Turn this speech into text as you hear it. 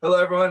Hello,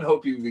 everyone.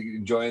 Hope you're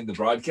enjoying the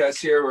broadcast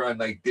here. We're on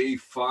like day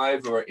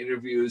 5 of our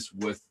interviews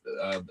with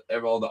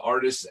all the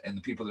artists and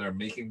the people that are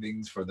making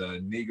things for the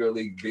Negro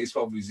League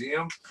Baseball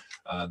Museum.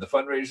 The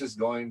fundraiser is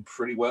going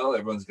pretty well.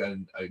 Everyone's got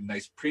a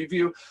nice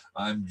preview.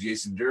 I'm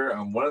Jason Durr.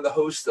 I'm one of the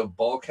hosts of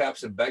Ball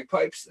Caps and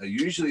Bagpipes.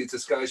 Usually it's a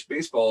Scottish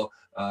baseball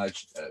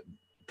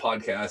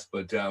podcast,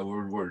 but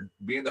we're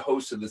being the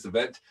host of this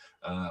event.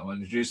 I want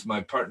to introduce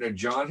my partner,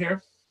 John,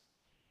 here.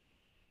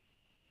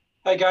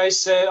 Hi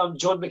guys, I'm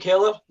John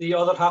McKellar, the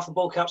other half of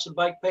Ball Caps and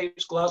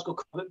Bagpipes, Glasgow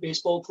Comet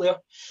baseball player.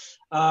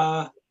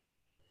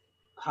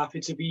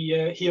 Happy to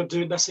be here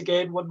doing this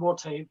again one more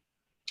time.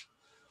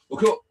 Well,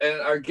 cool.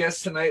 And our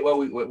guest tonight, well,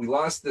 we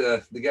lost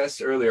the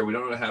guest earlier. We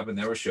don't know what happened,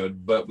 never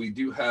showed, but we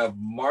do have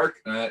Mark.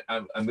 And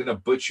I'm going to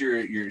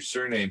butcher your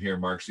surname here,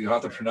 Mark, so you'll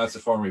have to pronounce it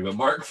for me. But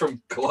Mark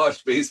from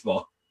Colosh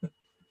Baseball.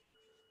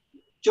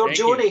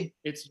 Giorgione.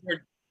 It's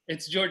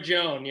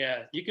Giorgione,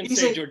 yeah. You can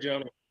say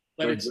Giorgione,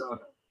 but Giorgione.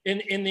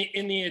 It's in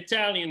the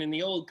Italian, in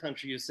the old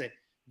country, you say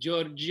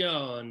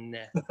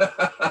Giorgione.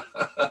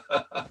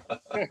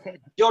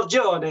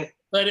 Giorgione.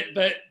 But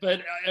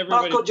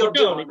everybody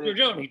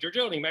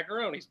Giorgione,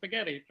 macaroni,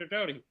 spaghetti,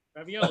 tortoni,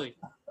 ravioli.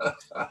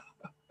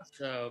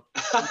 So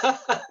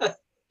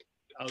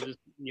I'll just,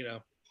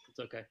 it's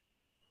okay.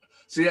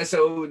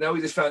 So now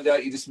we just found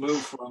out you just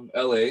moved from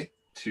LA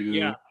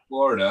to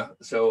Florida.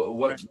 So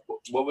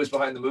what was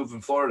behind the move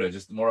in Florida?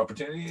 Just more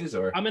opportunities,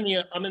 or? I'm in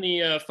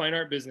the fine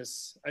art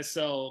business. I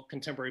sell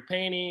contemporary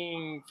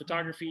painting,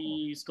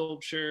 photography,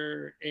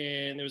 sculpture,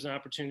 and there was an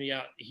opportunity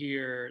out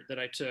here that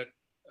I took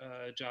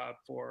a job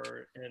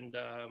for, and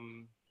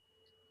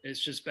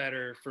it's just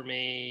better for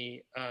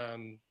me.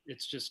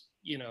 It's just,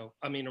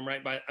 I'm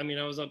right by,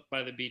 I was up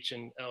by the beach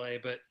in LA,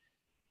 but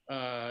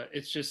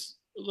it's just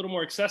a little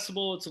more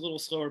accessible. It's a little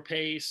slower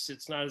pace.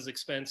 It's not as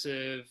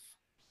expensive.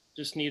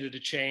 Just needed a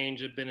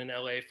change. I've been in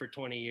LA for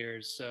 20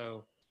 years,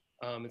 so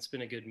it's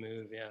been a good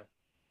move. Yeah.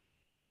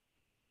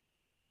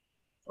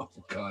 Oh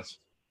gosh,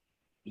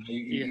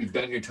 you've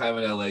done your time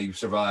in LA. You've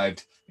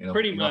survived.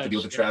 Pretty you don't much. have to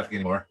deal with the traffic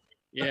anymore.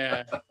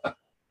 Yeah,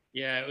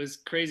 yeah. It was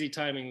crazy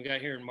timing. We got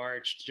here in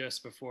March,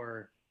 just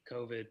before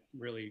COVID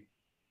really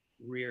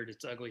reared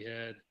its ugly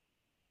head.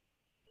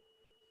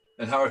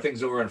 And how are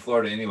things over in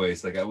Florida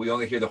anyways? Like, we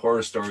only hear the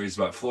horror stories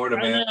about Florida,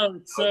 man. I know.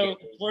 So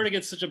Florida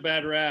gets such a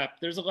bad rap.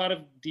 There's a lot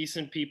of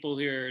decent people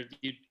here,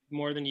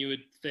 more than you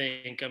would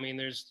think.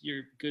 There's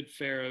your good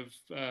fare of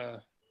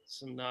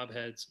some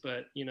knobheads,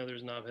 but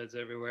there's knobheads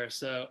everywhere.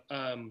 So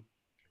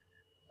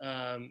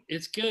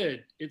it's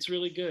good. It's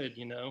really good.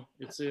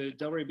 It's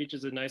Delray Beach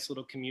is a nice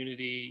little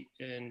community,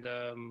 and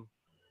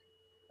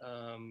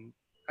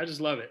I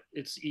just love it.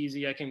 It's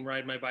easy. I can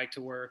ride my bike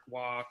to work,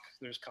 walk.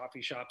 There's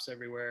coffee shops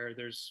everywhere.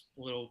 There's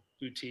little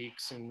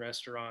boutiques and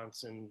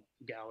restaurants and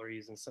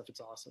galleries and stuff.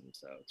 It's awesome.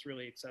 So it's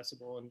really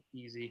accessible and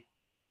easy.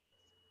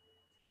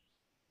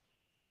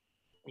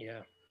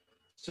 Yeah.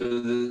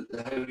 So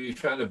have you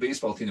found a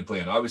baseball team to play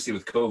in? Obviously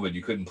with COVID,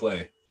 you couldn't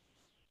play.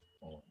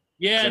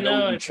 Yeah,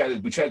 no. We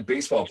chatted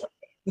baseball.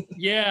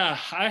 Yeah,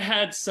 I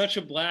had such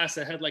a blast.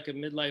 I had like a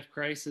midlife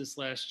crisis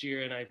last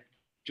year, and I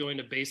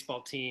joined a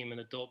baseball team, an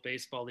adult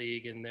baseball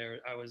league, and there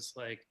I was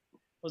like,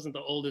 wasn't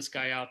the oldest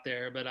guy out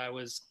there, but I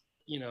was,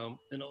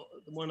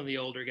 one of the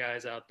older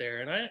guys out there,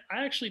 and I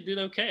actually did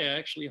okay. I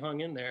actually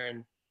hung in there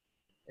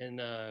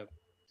and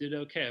did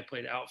okay. I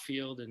played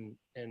outfield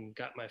and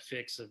got my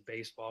fix of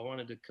baseball. I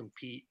wanted to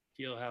compete,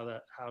 feel how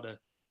to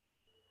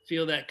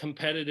feel that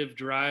competitive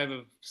drive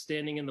of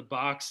standing in the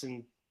box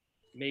and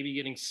maybe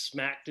getting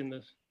smacked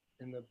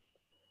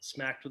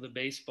smacked with a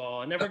baseball.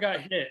 I never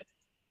got hit.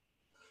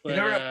 But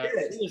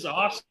it was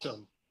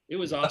awesome. It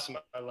was awesome.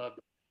 I loved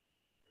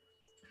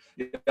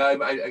it. Yeah,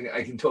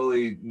 I can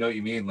totally know what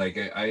you mean. Like,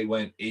 I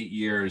went 8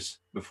 years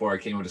before I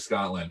came over to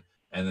Scotland,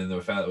 and then they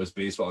found out it was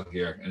baseball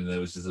here, and there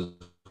was just the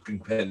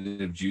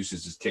competitive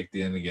juices just kicked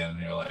in again,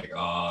 and you're like,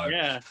 oh,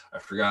 yeah. I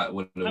forgot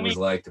what it was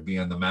like to be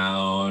on the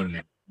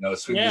mound, and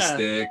swing the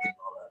stick and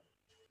all that.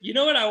 You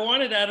know what I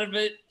wanted out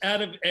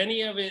of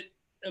any of it,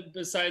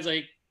 besides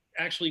like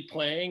actually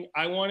playing,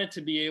 I wanted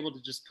to be able to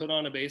just put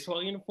on a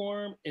baseball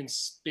uniform and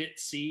spit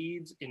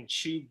seeds and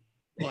chew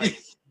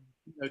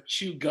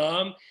chew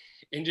gum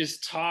and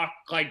just talk,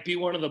 like be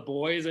one of the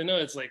boys. I know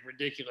it's like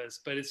ridiculous,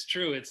 but it's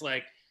true. It's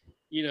like,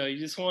 you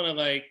just want to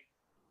like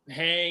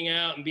hang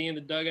out and be in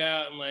the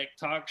dugout and like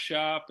talk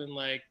shop and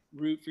like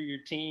root for your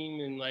team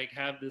and like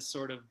have this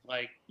sort of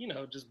like,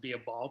 just be a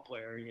ball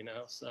player,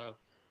 so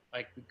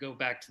like go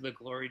back to the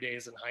glory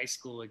days in high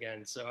school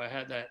again. So I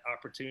had that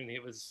opportunity.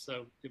 It was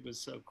so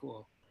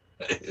cool.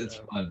 It's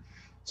fun.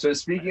 So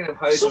speaking of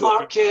high school,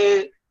 Mark,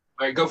 all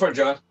right, go for it,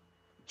 John.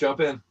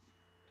 Jump in.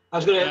 I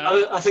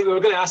think we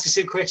were going to ask the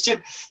same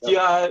question.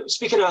 Yep.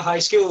 Speaking of high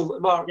school,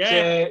 Mark,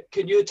 can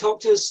you talk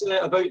to us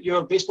about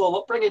your baseball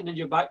upbringing and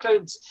your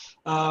background?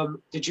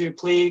 Did you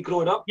play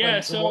growing up? Yeah,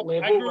 and so what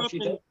level,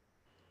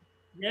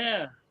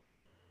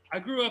 I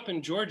grew up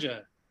in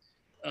Georgia.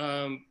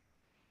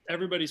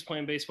 Everybody's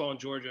playing baseball in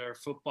Georgia or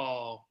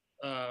football.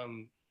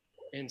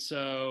 And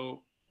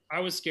so I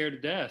was scared to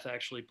death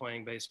actually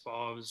playing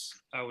baseball.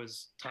 I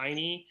was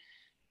tiny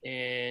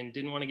and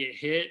didn't want to get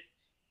hit,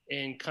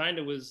 and kind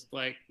of was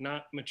like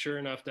not mature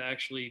enough to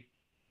actually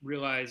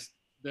realize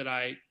that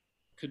I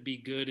could be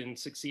good and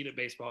succeed at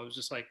baseball. It was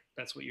just like,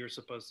 that's what you're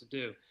supposed to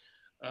do.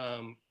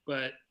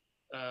 But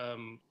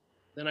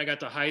then I got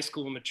to high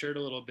school and matured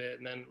a little bit,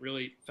 and then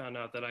really found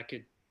out that I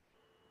could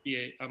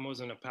I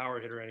wasn't a power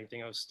hitter or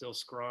anything. I was still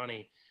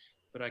scrawny,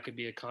 but I could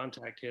be a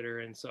contact hitter.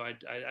 And so I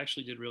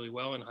actually did really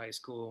well in high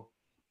school,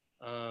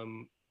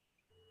 and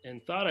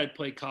thought I'd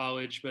play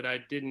college, but I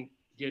didn't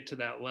get to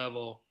that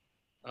level.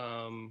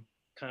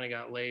 Kind of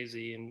got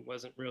lazy and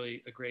wasn't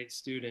really a great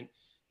student.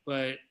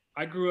 But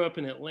I grew up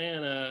in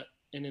Atlanta,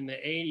 and in the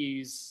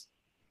 80s,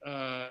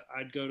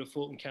 I'd go to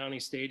Fulton County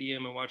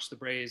Stadium and watch the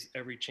Braves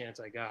every chance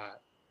I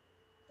got.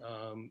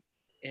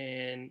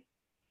 And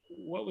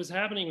what was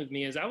happening with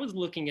me is I was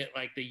looking at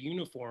like the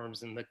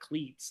uniforms and the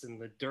cleats and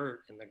the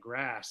dirt and the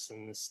grass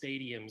and the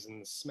stadiums and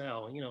the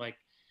smell, you know,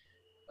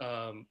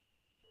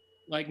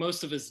 like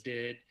most of us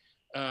did.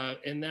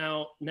 And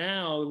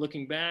now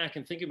looking back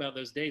and thinking about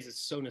those days, it's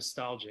so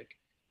nostalgic.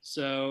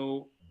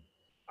 So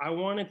I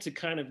wanted to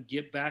kind of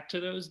get back to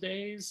those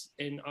days,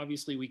 and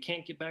obviously we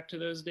can't get back to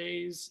those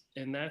days.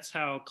 And that's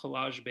how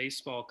collage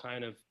baseball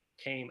kind of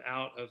came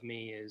out of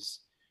me, is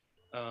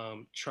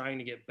trying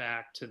to get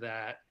back to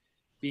that,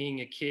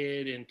 being a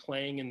kid and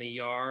playing in the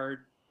yard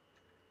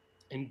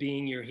and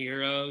being your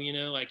hero. You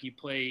know, like you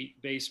play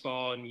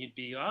baseball and you'd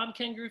be, I'm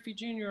Ken Griffey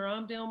Jr., or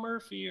I'm Dale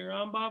Murphy, or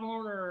I'm Bob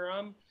Horner, or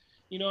I'm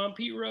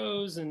Pete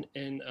Rose. And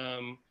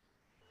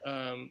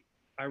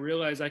I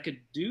realized I could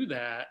do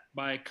that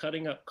by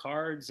cutting up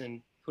cards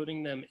and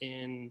putting them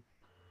in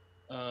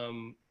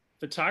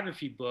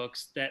photography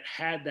books that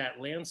had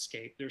that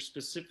landscape. There's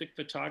specific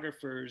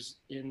photographers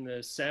in the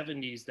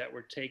 70s that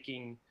were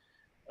taking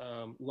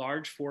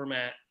large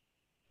format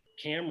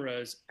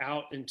cameras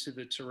out into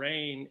the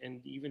terrain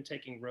and even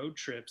taking road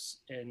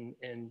trips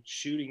and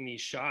shooting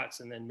these shots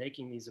and then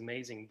making these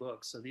amazing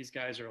books. So these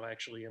guys are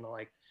actually in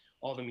like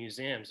all the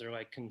museums. They're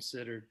like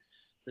considered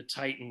the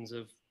titans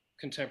of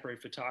contemporary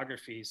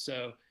photography.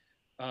 So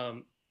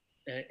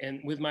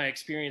and with my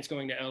experience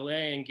going to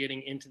LA and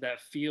getting into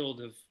that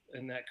field of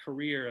and that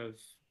career of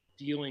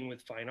dealing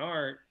with fine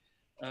art,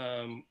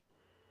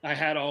 I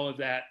had all of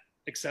that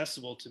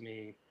accessible to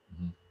me.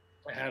 Mm-hmm.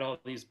 I had all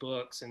these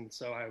books, and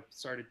so I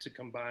started to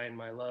combine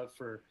my love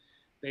for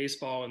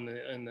baseball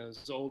in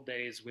those old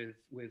days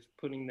with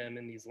putting them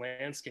in these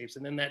landscapes.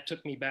 And then that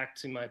took me back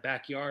to my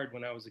backyard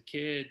when I was a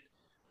kid,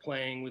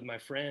 playing with my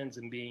friends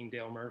and being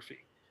Dale Murphy.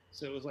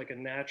 So it was like a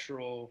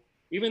natural,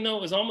 even though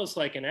it was almost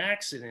like an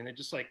accident, it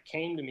just like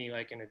came to me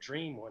like in a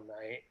dream one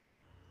night.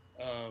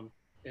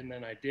 And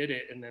then I did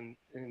it, and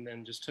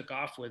then just took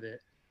off with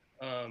it.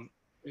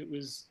 It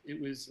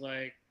was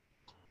like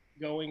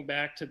going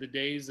back to the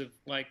days of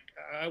like,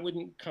 I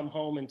wouldn't come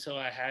home until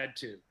I had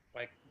to,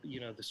 like, you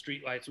know, the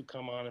street lights would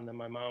come on and then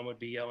my mom would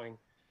be yelling,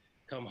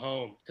 come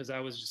home. Cause I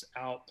was just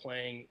out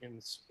playing in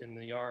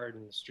the yard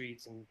and the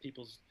streets and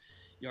people's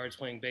yards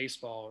playing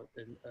baseball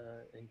and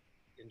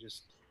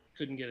just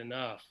couldn't get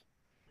enough.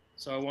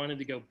 So I wanted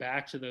to go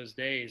back to those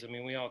days. I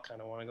mean, we all kind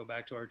of want to go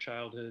back to our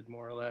childhood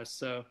more or less.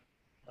 So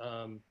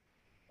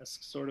that's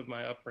sort of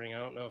my upbringing. I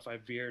don't know if I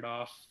veered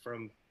off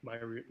from my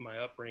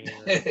upbringing.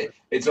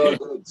 It's all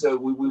good. So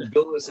we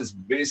build this as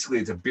basically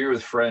it's a beer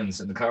with friends,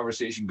 and the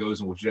conversation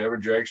goes in whichever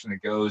direction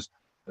it goes,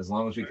 as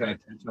long as we kind of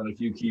touch on a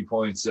few key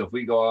points. So if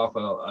we go off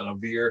on a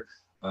beer,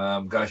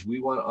 gosh, we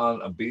went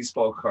on a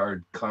baseball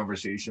card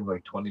conversation for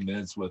like 20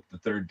 minutes with the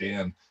third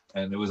Dan,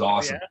 and it was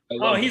awesome.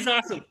 Yeah? He's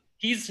awesome.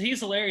 He's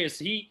hilarious.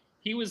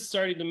 He was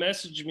starting to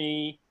message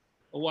me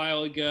a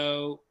while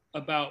ago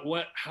about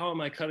how am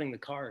I cutting the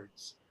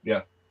cards?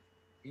 Yeah.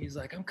 He's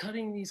like, I'm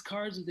cutting these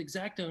cards with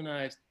X-Acto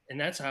knives. And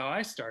that's how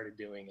I started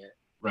doing it.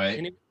 Right.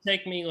 And it would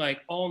take me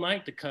like all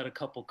night to cut a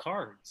couple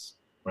cards.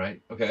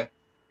 Right. Okay.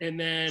 And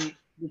then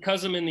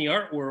because I'm in the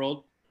art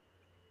world,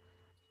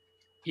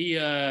 he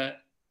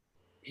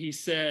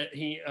said,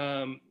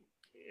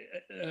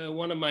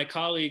 one of my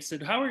colleagues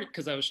said,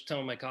 because I was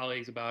telling my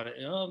colleagues about it.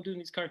 Oh, I'm doing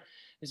these cards.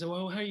 He said,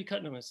 well, how are you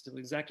cutting them? I said,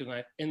 X-Acto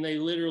knife. And they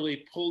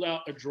literally pulled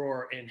out a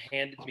drawer and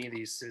handed me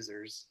these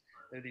scissors.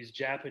 They're these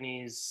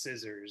Japanese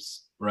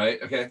scissors.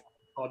 Right. Okay.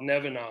 Called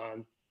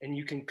Nevanon, and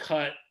you can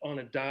cut on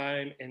a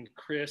dime and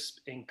crisp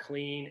and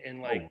clean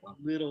and like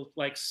little,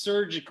 like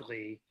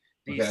surgically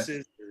these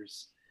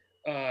scissors.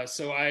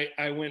 So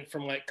I went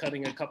from like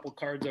cutting a couple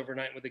cards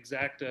overnight with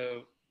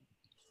X-Acto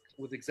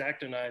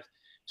knife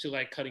to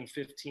like cutting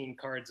 15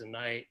 cards a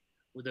night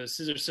with those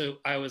scissors. So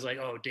I was like,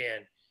 oh,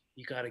 Dan,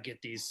 you got to get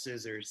these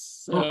scissors.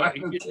 So now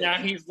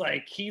he's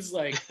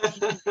killing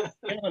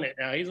it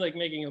now. He's like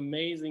making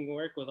amazing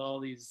work with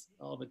all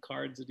the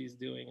cards that he's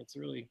doing. It's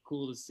really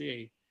cool to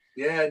see.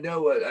 Yeah,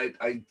 no,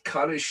 I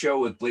caught a show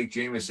with Blake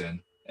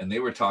Jameson, and they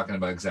were talking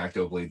about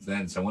X-Acto blades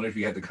then. So I wonder if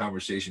you had the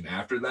conversation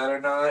after that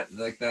or not,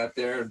 like that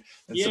there.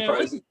 That's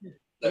surprising.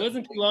 It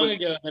wasn't too long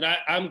ago, but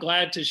I'm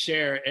glad to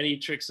share any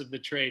tricks of the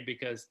trade,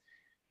 because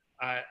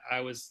I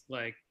was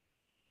like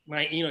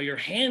your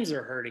hands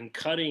are hurting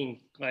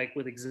cutting like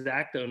with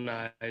X-Acto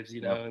knives,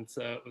 and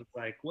so it was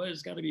like, well,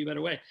 there's got to be a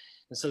better way.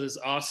 And so this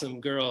awesome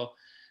girl,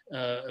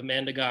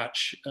 Amanda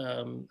Gotch,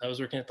 I was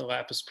working at the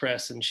Lapis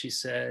Press, and she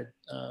said,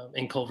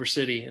 in Culver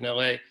City in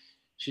LA,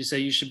 she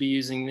said, you should be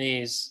using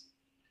these.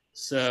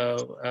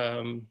 So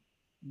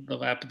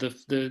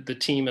the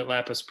team at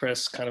Lapis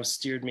Press kind of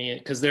steered me in,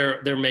 because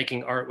they're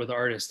making art with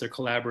artists, they're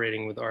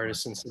collaborating with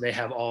artists, and so they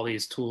have all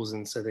these tools,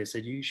 and so they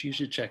said, you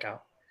should check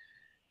out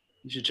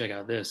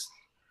this.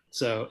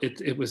 So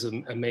it was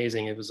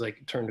amazing. It was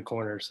like turned a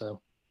corner.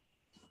 So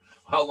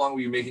how long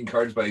were you making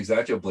cards by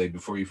X-Acto blade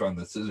before you found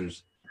the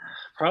scissors?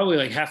 Probably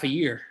like half a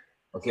year.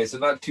 Okay, so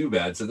not too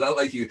bad. So not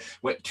like you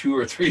went 2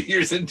 or 3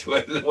 years into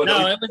it.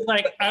 No, it was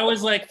like I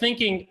was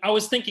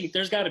thinking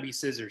there's got to be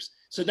scissors.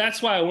 So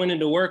that's why I went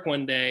into work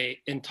one day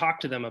and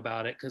talked to them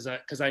about it,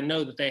 because I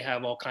know that they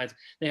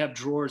have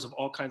drawers of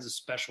all kinds of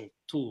special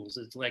tools.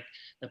 It's like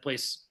the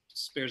place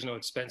spares no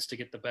expense to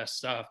get the best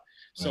stuff.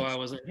 So I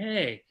was like,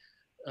 hey,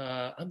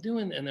 I'm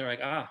doing, and they're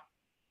like,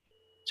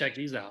 check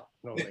these out.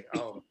 And I was like,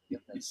 oh,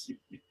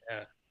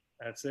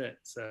 that's it.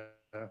 So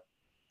it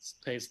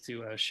pays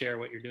to share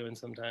what you're doing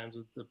sometimes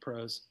with the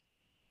pros.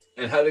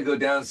 And how did it go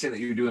down saying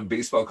that you were doing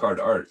baseball card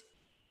art?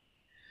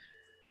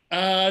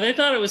 They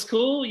thought it was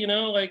cool, it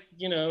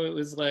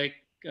was like,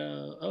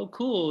 oh,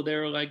 cool. They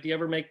were like, do you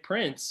ever make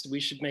prints? We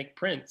should make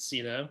prints,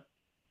 and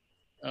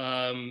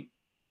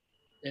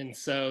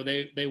so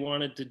they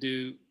wanted to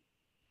do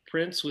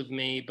prints with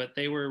me, but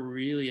they were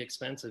really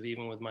expensive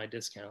even with my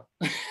discount.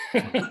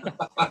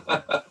 It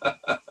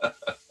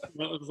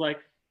was like,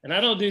 and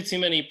I don't do too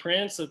many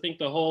prints. I think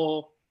the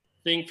whole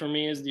thing for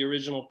me is the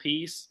original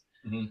piece.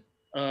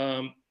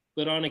 Mm-hmm.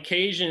 But on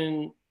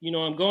occasion,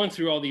 I'm going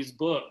through all these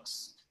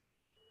books,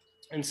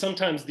 and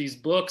sometimes these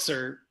books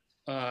are,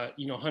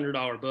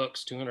 $100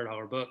 books,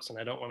 $200 books, and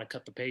I don't want to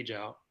cut the page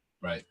out.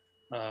 Right.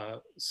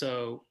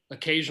 So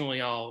occasionally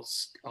I'll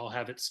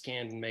have it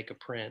scanned and make a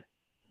print.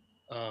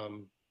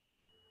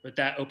 But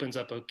that opens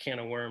up a can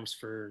of worms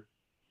for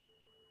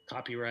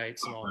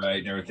copyrights and all. Right,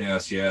 and everything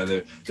else. Yeah,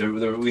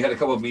 we had a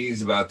couple of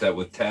meetings about that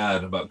with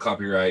Tad about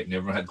copyright, and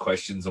everyone had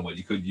questions on what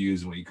you could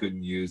use and what you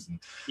couldn't use. And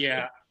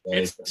yeah,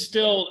 it's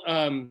still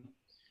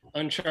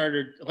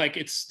uncharted. Like,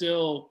 it's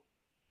still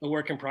a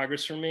work in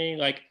progress for me.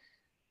 Like,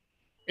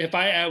 if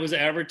I was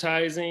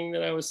advertising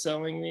that I was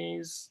selling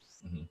these,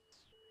 mm-hmm.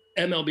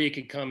 MLB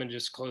could come and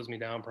just close me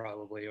down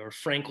probably, or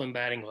Franklin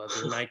Batting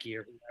Gloves or Nike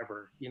or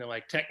whoever.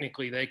 Like,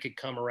 technically they could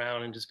come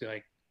around and just be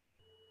like,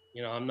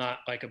 I'm not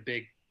like a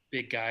big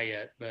guy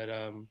yet, but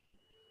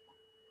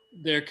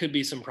there could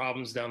be some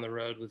problems down the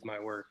road with my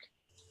work.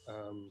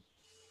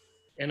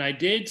 And I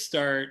did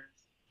start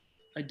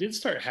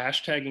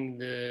hashtagging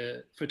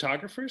the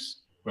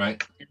photographers.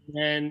 Right.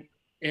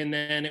 And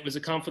then it was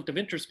a conflict of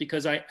interest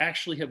because I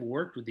actually have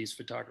worked with these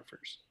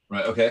photographers.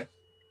 Right. Okay.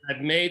 I've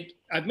made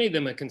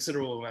them a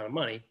considerable amount of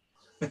money.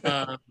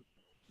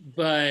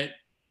 But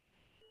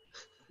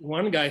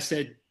one guy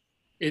said,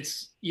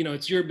 it's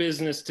your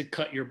business to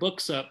cut your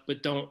books up,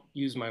 but don't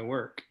use my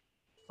work.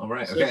 All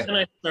right.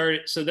 Okay.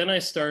 So then I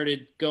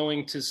started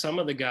going to some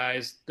of the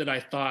guys that I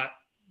thought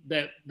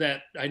that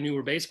I knew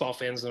were baseball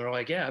fans, and they're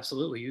like, yeah,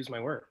 absolutely, use my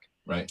work.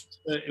 Right.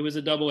 So it was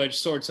a double-edged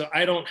sword. So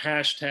I don't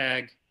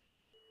hashtag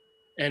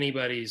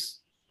anybody's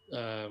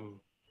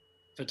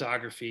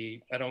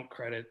photography. I don't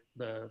credit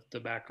the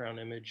backround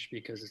image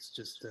because it's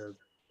just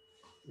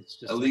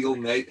illegal.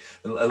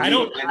 I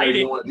don't hide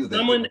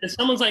it.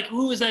 Someone's like,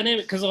 who is that name?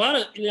 Because a lot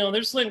of,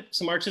 there's like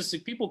some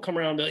artistic people come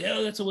around and be like,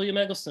 oh, that's a William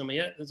Eggleston.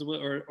 Yeah,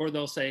 or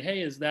they'll say,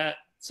 hey, is that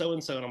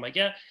so-and-so? And I'm like,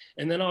 yeah.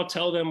 And then I'll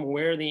tell them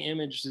where the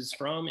image is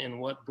from and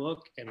what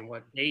book and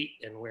what date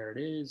and where it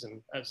is.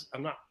 And I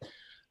don't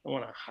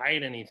want to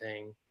hide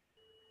anything,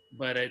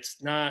 but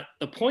it's not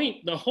the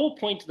point. The whole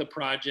point of the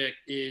project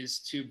is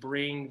to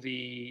bring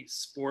the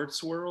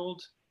sports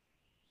world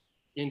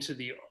into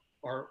the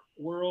art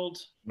world,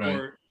 right,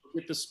 or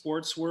get the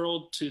sports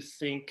world to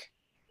think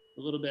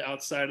a little bit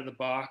outside of the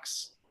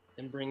box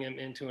and bring them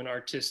into an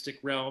artistic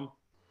realm.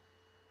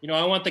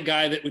 I want the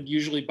guy that would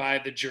usually buy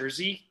the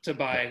jersey to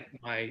buy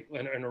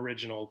an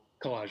original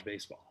collage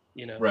baseball,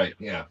 Right.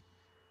 Yeah.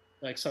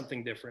 Like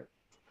something different.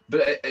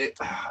 But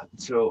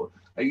so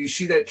you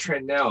see that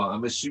trend now.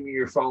 I'm assuming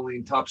you're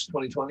following Topps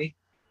 2020.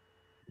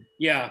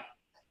 Yeah.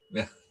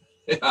 Yeah.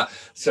 Yeah.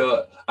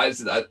 So I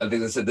think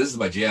I said, this is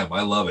my jam.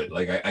 I love it.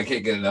 Like I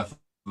can't get enough of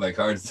my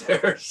cards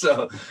there.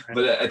 So,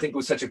 but I think it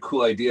was such a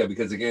cool idea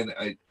because, again,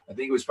 I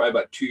think it was probably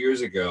about 2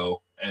 years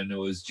ago, and it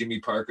was Jimmy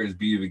Parker's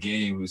Beat of the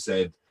Game who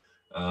said,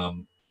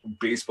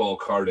 baseball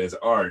card as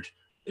art.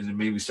 And it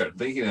made me start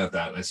thinking about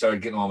that. And I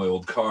started getting all my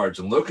old cards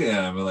and looking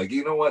at them and like,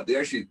 you know what?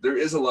 There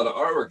is a lot of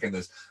artwork in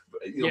this.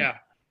 Yeah.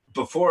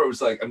 Before it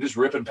was like, I'm just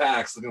ripping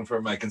packs looking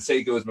for my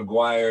Canseco's,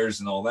 McGuire's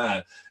and all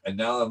that. And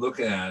now I'm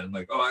looking at it and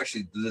like, oh,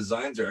 actually the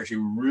designs are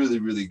actually really,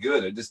 really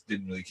good. I just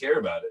didn't really care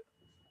about it.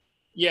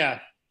 Yeah.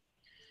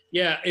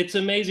 Yeah. It's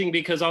amazing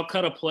because I'll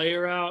cut a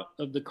player out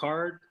of the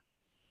card.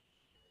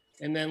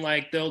 And then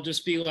like, there'll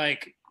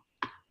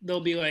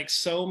be like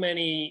so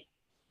many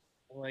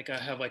like I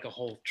have like a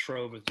whole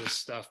trove of this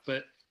stuff,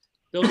 but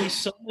there'll be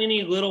so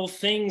many little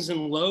things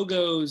and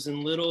logos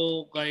and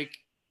little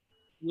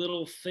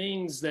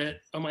things that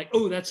I'm like,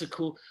 oh, that's a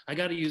cool, I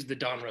got to use the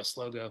Donruss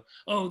logo.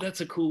 Oh,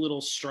 that's a cool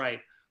little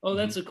stripe. Oh,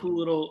 that's a cool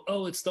little,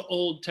 oh, it's the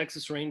old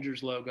Texas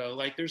Rangers logo.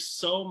 Like there's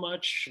so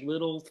much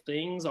little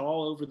things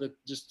all over the,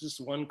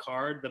 just one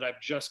card that I've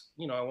just,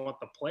 I want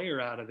the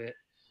player out of it.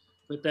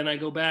 But then I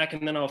go back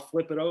and then I'll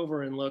flip it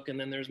over and look, and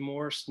then there's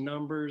more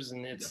numbers,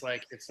 and it's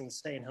like, it's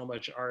insane how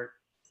much art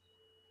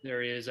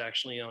there is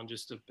actually on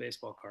just a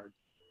baseball card.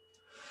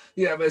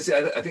 Yeah, but see,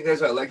 I think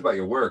that's what I like about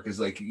your work is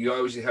like you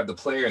always have the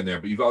player in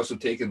there, but you've also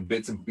taken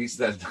bits and pieces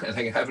that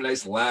like have a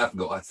nice laugh and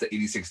go, oh, that's the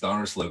 86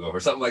 Donruss logo or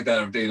something like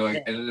that. And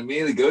it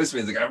immediately goes to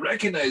me. It's like, I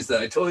recognize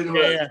that. I totally know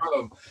where that's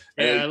from.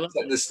 And it's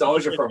that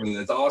nostalgia for me.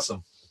 That's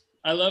awesome.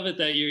 I love it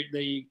that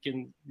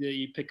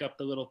you pick up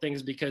the little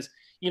things, because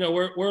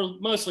we're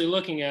mostly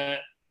looking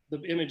at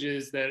the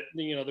images that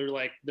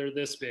they're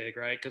this big,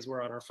 right? Because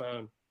we're on our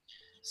phone.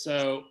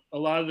 So a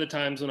lot of the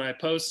times when I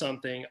post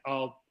something,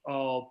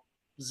 I'll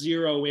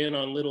zero in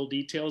on little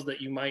details that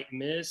you might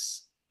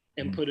miss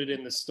and put it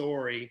in the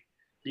story,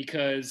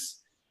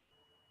 because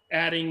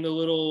adding the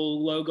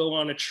little logo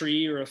on a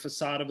tree or a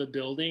facade of a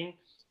building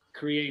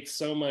creates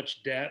so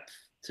much depth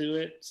to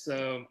it.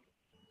 So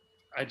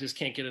I just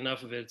can't get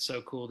enough of it. It's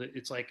so cool that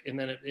it's like, and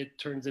then it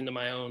turns into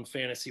my own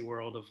fantasy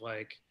world of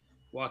like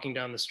walking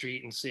down the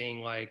street and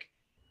seeing like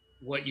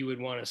what you would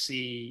want to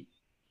see.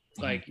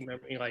 Like,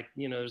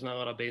 there's not a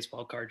lot of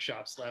baseball card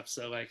shops left.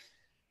 So like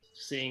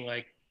seeing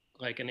like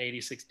an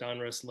 86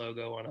 Donruss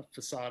logo on a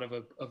facade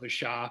of a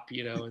shop,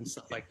 and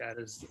stuff like that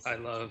is, I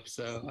love.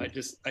 So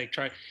I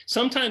try,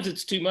 sometimes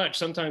it's too much.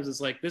 Sometimes it's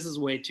like, this is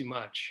way too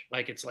much.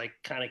 Like, it's like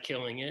kind of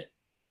killing it.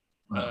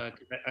 I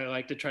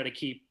like to try to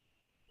keep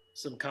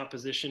some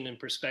composition and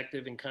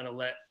perspective and kind of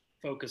let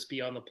focus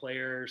be on the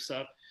player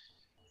stuff.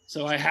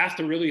 So I have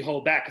to really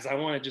hold back because I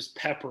want to just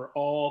pepper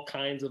all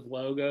kinds of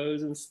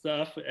logos and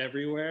stuff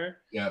everywhere.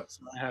 Yeah.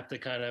 So I have to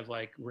kind of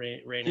like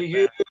rein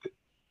it back.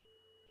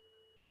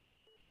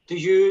 Do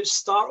you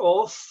start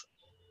off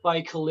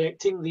by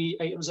collecting the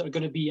items that are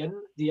going to be in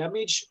the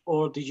image,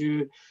 or do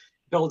you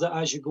build it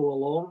as you go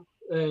along?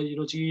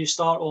 Do you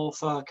start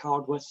off a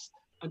card with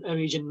an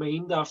image in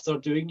mind after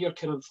doing your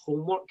kind of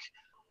homework,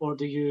 or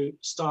do you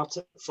start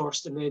it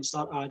first and then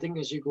start adding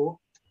as you go?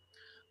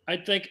 I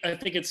think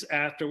it's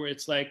afterward.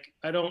 It's like,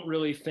 I don't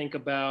really think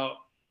about,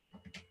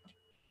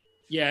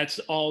 it's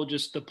all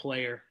just the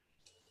player.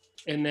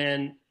 And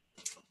then,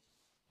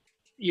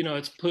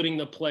 it's putting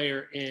the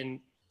player in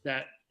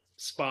that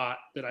spot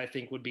that I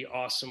think would be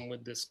awesome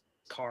with this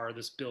car,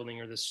 this building,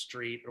 or this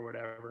street or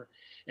whatever.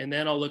 And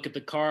then I'll look at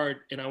the card,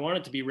 and I want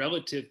it to be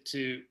relative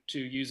to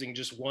using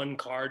just one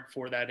card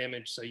for that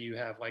image. So you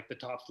have like the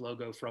top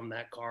logo from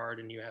that card,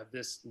 and you have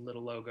this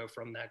little logo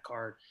from that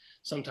card.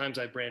 Sometimes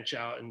I branch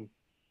out and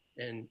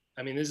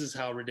I mean, this is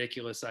how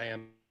ridiculous I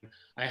am.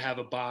 I have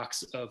a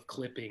box of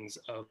clippings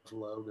of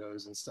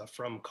logos and stuff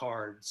from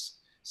cards.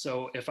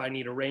 So if I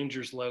need a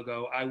Rangers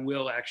logo, I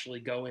will actually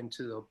go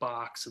into the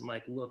box and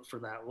like look for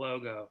that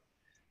logo.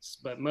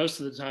 But most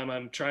of the time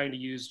I'm trying to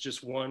use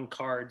just one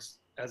card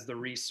as the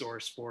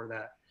resource for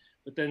that.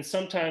 But then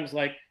sometimes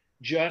like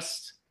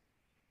just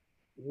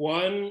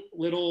one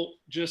little,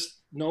 just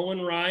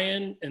Nolan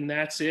Ryan, and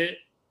that's it.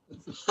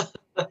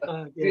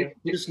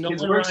 Just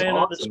Nolan Ryan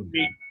on the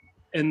street,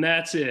 and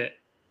that's it,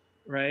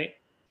 right?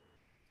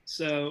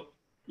 So,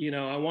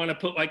 I want to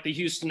put like the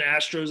Houston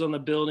Astros on the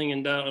building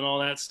and all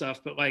that stuff,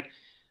 but like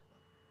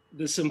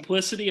the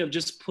simplicity of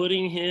just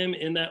putting him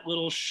in that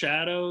little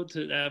shadow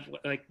to have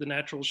like the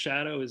natural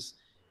shadow is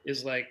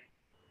like,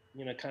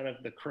 kind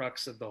of the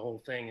crux of the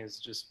whole thing, is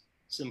just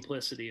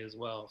simplicity as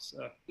well.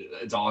 So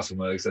it's awesome.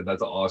 Like I said,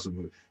 that's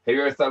awesome. Have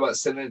you ever thought about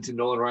sending it to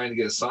Nolan Ryan to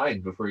get it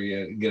signed before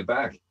you get it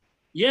back?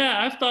 Yeah,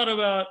 I've thought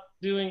about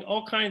doing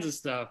all kinds of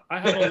stuff. I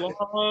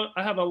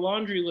have a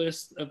laundry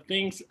list of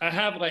things. I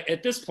have like,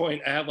 at this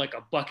point, I have like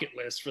a bucket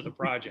list for the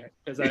project,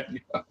 because I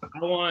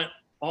want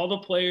all the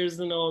players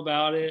to know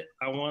about it.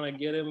 I want to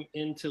get them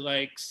into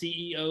like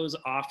CEOs'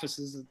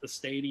 offices at the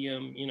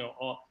stadium.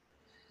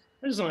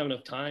 I just don't have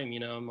enough time.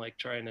 I'm like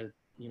trying to,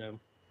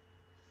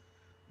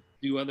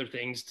 do other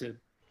things to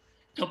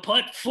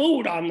put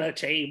food on the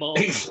table.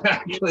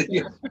 Exactly.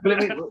 Yeah. But I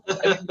mean,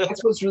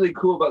 that's what's really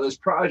cool about this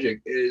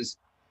project is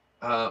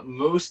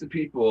most of the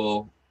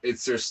people,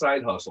 it's their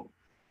side hustle.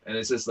 And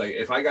it's just like,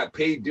 if I got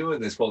paid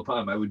doing this full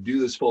time, I would do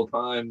this full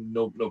time,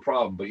 no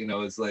problem. But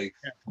it's like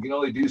you can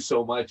only do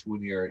so much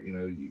when you're,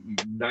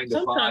 9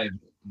 to 5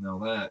 and all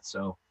that.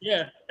 So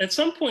yeah, at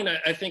some point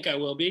I think I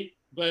will be,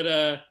 but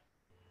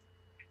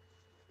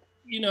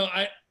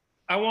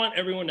I want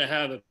everyone to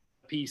have a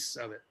piece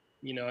of it,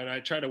 and I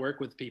try to work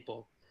with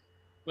people.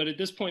 But at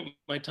this point,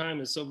 my time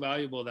is so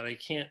valuable that I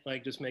can't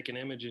like just make an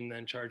image and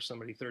then charge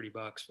somebody $30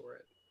 for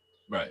it.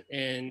 Right.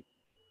 And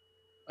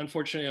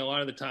unfortunately, a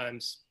lot of the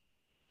times,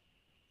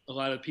 a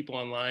lot of people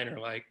online are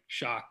like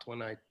shocked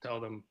when I tell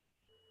them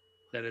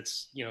that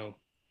it's,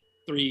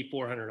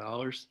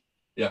 $300-400.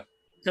 Yeah.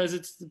 because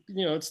it's,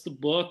 you know, it's the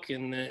book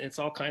and it's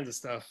all kinds of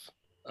stuff.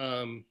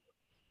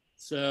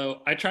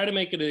 So I try to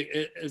make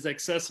it as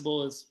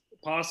accessible as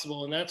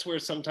possible, and that's where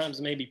sometimes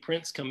maybe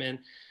prints come in,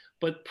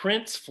 but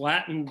prints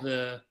flatten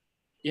the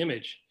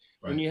image.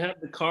 Right. When you have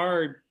the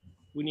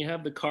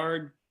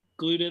card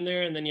glued in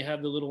there, and then you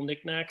have the little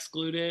knickknacks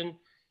glued in,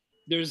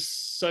 there's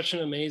such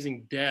an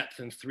amazing depth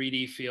and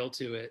 3D feel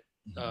to it.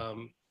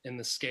 And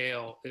the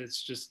scale,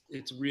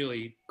 it's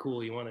really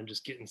cool. You want to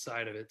just get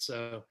inside of it.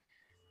 So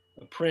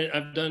a print,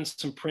 I've done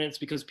some prints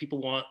because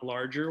people want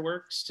larger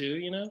works too,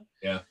 you know?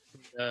 Yeah.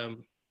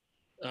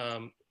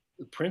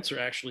 The prints are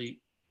actually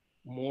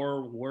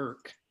more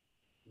work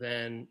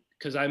than,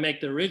 because I make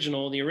the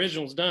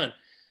original's done.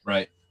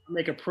 Right. I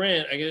make a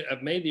print,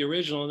 I've made the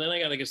original, and then I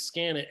got to go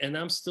scan it, and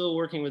I'm still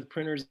working with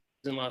printers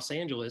in Los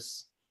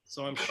Angeles,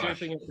 so I'm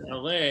shipping it to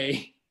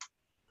LA.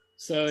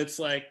 So it's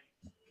like,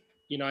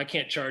 you know, I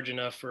can't charge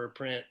enough for a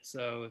print,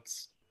 so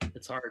it's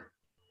hard.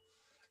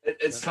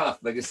 It's tough.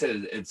 Like I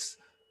said,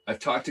 I've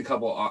talked to a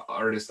couple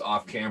artists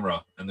off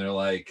camera, and they're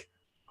like,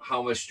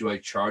 how much do I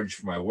charge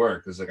for my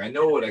work? It's like, I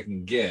know what I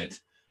can get.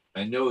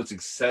 I know it's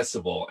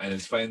accessible, and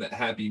it's finding that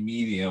happy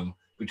medium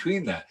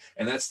between that.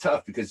 And that's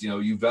tough because, you know,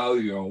 you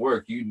value your own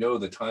work. You know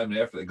the time and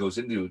effort that goes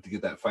into it to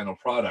get that final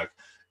product.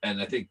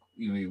 And I think,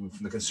 you know,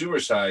 from the consumer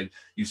side,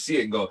 you see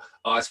it and go,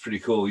 oh, it's pretty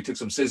cool. He took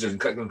some scissors and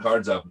cut them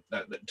cards up.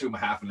 That took him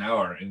half an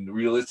hour. And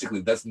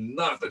realistically, that's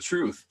not the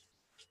truth.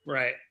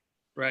 Right.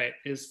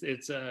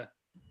 It's a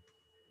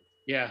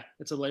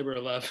labor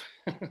of love.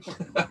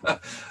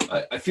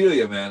 I feel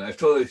you, man. I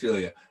totally feel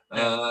you.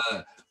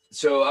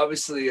 So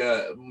obviously,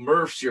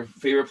 Murph's your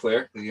favorite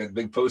player. You got a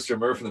big poster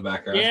of Murph in the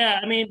background. Yeah,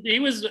 I mean, he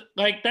was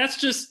like, that's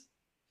just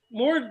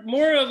more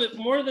of it,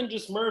 more than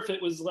just Murph.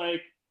 It was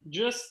like,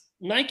 just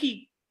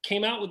Nike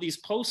came out with these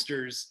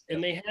posters,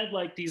 and they had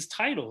like these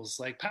titles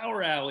like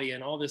Power Alley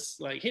and all this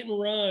like Hit and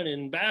Run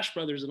and Bash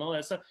Brothers and all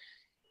that stuff.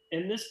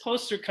 And this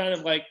poster kind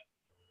of like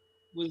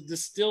was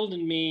distilled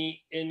in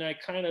me, and I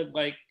kind of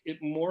like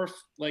it morphed,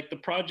 like the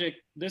project.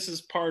 This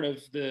is part of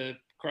the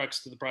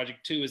crux to the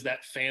project too, is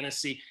that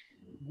fantasy.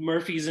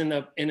 Murphy's in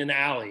an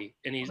alley,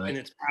 and he's in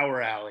its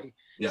Power Alley.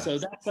 Yeah. So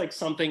that's like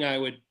something I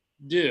would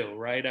do,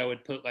 right? I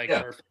would put like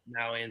Murphy in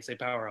an alley and say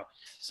Power Alley.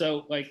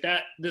 So like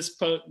that, this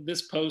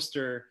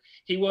poster,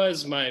 he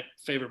was my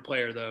favorite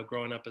player though,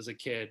 growing up as a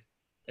kid.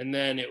 And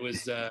then it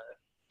was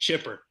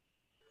Chipper.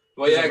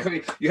 Well, yeah,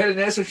 you had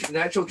a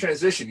natural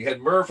transition. You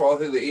had Murph all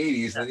through the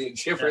 80s, and then you had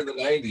Chipper in the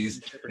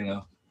 90s. Chipper. You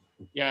know.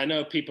 Yeah, I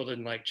know people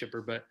didn't like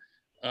Chipper, but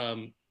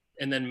and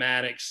then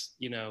Maddox,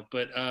 you know,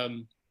 but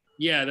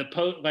yeah,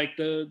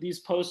 these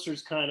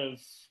posters kind of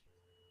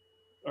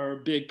are a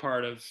big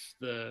part of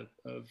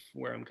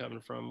where I'm coming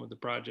from with the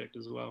project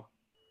as well.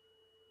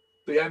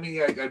 But yeah, I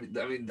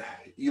mean,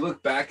 you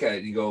look back at it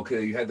and you go,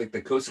 okay, you had like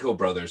the Cosico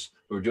brothers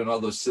who were doing all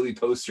those silly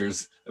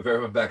posters of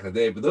everyone back in the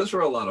day, but those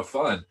were a lot of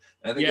fun.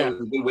 And I think it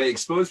was a good way to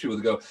expose people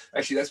to go,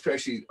 actually, that's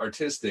actually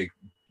artistic,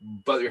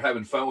 but you're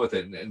having fun with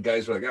it. And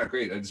guys were like, oh,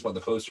 great, I just want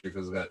the poster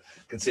because it's got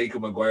Canseco,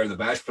 McGuire, the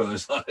Bash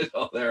Brothers on it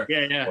all there.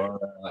 Yeah. Or,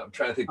 I'm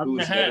trying to think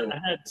I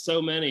had so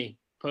many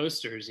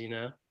posters, you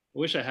know. I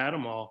wish I had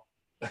them all.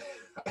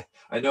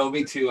 I know,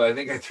 me too. I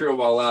think I threw them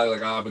all out.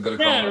 Like, oh, I'm going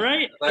to college. Yeah,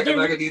 right. I'm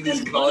not going to need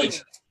these in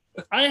college.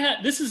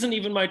 This isn't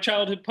even my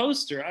childhood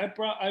poster.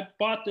 I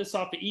bought this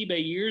off of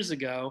eBay years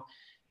ago,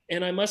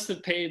 and I must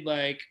have paid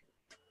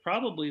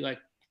probably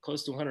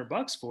close to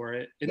 $100 for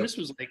it. And this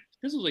was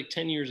like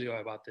 10 years ago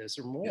I bought this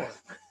or more. Yeah.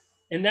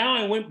 And now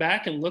I went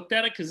back and looked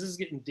at it because this is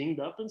getting dinged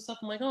up and stuff.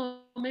 I'm like,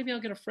 oh, maybe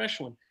I'll get a fresh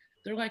one.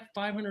 They're like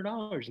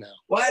 $500 now.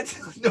 What?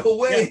 No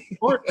way. Yeah.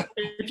 Or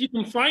if you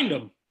can find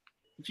them,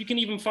 if you can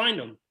even find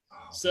them. Oh,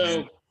 so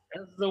man.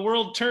 As the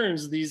world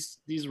turns,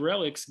 these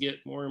relics get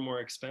more and more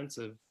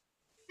expensive.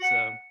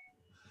 So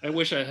I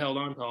wish I held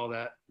on to all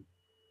that.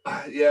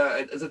 Yeah,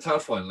 it's a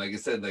tough one. Like I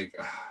said,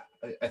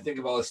 I think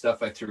of all the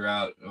stuff I threw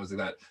out. I was like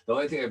that. The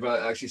only thing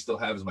I actually still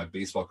have is my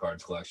baseball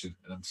cards collection,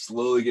 and I'm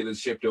slowly getting it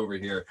shipped over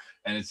here.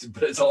 And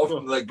it's all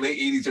from like late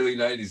 80s, early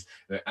 90s.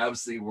 They're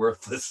absolutely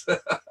worthless.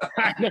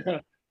 I know.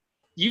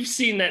 You've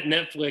seen that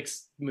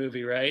Netflix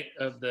movie, right?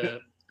 Of the.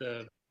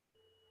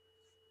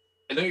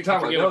 I know you're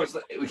talking about.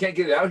 No, we can't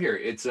get it out here.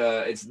 It's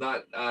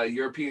not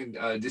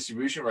European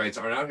distribution rights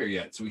aren't out here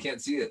yet, so we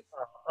can't see it.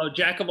 Oh,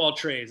 Jack of all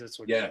trades. That's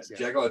what. Yeah,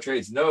 Jack of all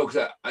trades. No,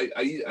 because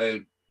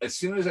I as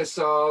soon as I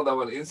saw that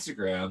on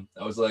Instagram,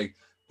 I was like,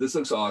 this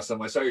looks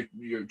awesome. I saw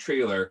your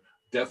trailer.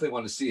 Definitely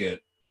want to see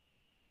it.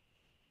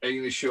 Are you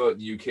going to show it in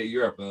the UK,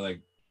 Europe? And they're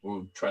like,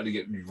 we'll try to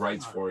get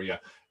rights for you.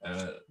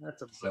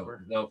 That's a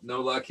bummer. So,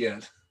 no luck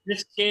yet.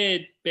 This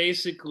kid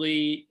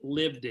basically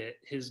lived it.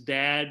 His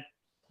dad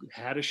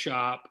had a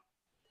shop.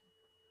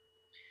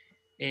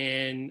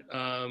 And,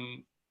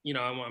 you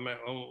know,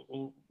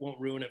 I won't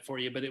ruin it for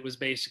you, but it was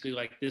basically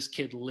like this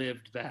kid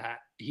lived that.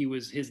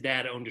 His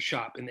dad owned a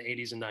shop in the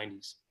 80s and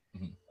 90s.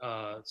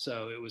 Mm-hmm.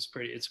 So it's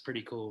a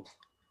pretty cool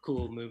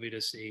movie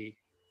to see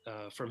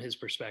from his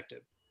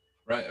perspective.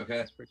 Right.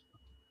 Okay.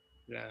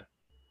 Yeah.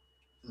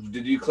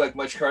 Did you collect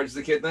much cards as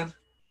a kid then?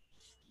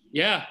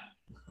 Yeah.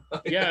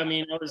 Yeah. I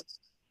mean,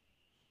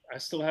 I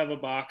still have a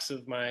box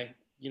of my,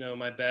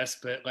 my best,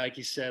 but like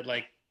you said,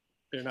 like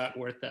they're not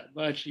worth that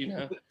much,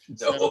 No.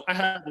 So I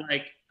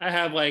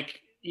have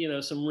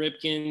some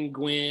Ripken,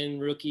 Gwynn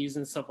rookies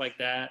and stuff like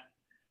that.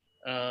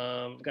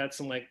 Got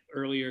some like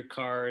earlier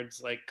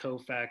cards like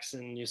Koufax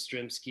and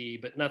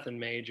Yastrzemski, but nothing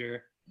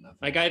major. Nothing.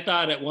 Like I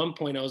thought at one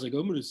point I was like,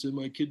 I'm gonna send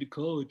my kid to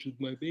college with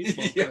my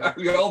baseball Yeah, card.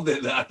 we all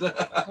did that.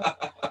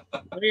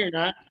 No, you're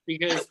not,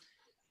 because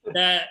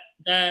that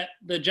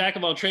the Jack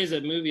of All Trades,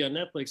 that movie on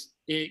Netflix,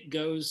 it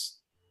goes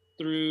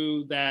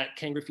through that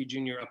Ken Griffey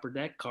Jr. Upper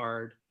Deck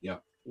card. Yeah.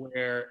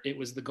 Where it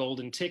was the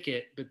golden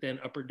ticket, but then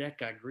Upper Deck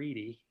got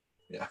greedy.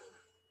 Yeah.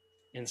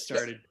 And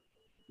started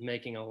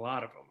making a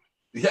lot of them.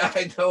 Yeah,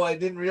 I know. I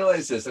didn't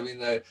realize this. I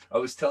mean, I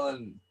was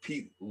telling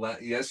Pete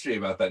yesterday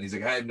about that, and he's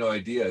like, I had no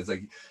idea. It's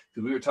like,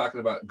 because we were talking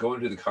about going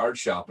to the card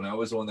shop, and I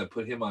was the one that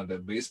put him on the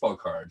baseball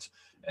cards,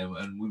 and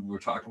we were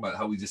talking about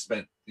how we just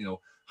spent,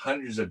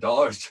 hundreds of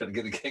dollars trying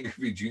to get a Ken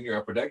Griffey Jr.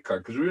 Upper Deck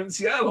card because we were in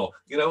Seattle.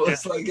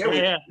 It's like,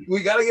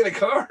 we got to get a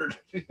card.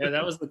 Yeah,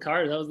 that was the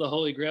card. That was the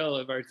holy grail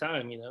of our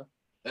time,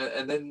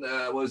 And then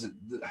what was it?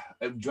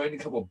 I've joined a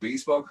couple of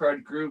baseball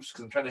card groups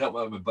because I'm trying to help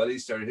my buddy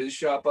start his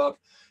shop up.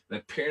 And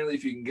apparently,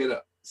 if you can get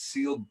a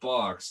sealed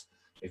box,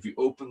 if you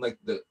open like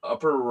the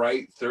upper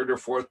right, third or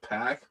fourth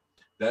pack,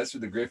 that's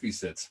where the Griffey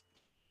sits.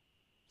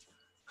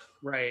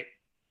 Right.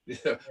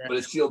 Yeah. But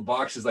a sealed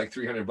box is like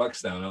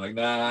 $300 now. And I'm like,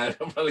 nah, I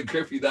don't want a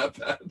Griffey that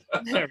bad.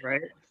 Yeah,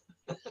 right.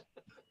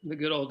 The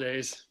good old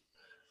days.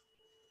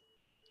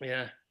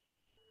 Yeah,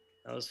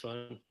 that was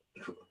fun.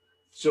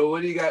 So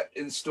what do you got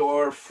in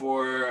store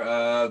for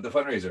the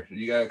fundraiser?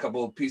 You got a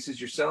couple of pieces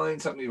you're selling,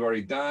 something you've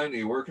already done? Are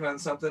you working on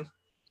something?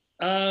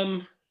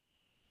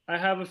 I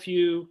have a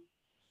few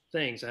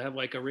things. I have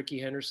like a Ricky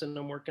Henderson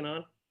I'm working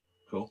on.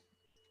 Cool.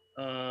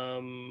 I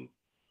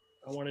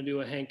want to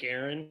do a Hank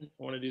Aaron.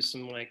 I want to do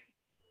some like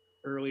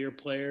earlier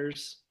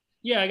players.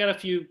 Yeah, I got a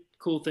few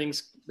cool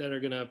things that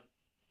are going to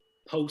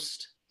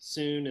post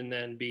soon and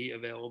then be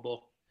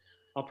available.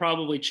 I'll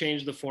probably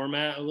change the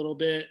format a little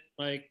bit,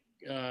 like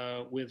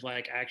with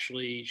like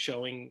actually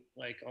showing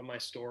like on my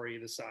story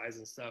the size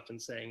and stuff and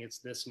saying it's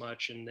this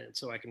much, and then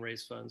so I can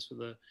raise funds for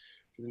the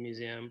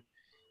museum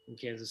in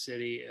Kansas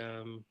City.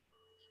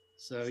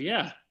 So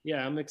yeah,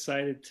 I'm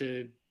excited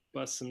to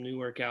bust some new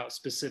work out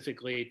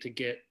specifically to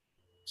get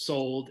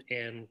sold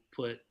and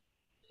put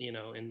in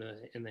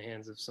the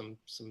hands of some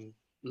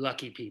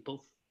lucky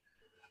people.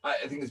 I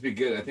think it's be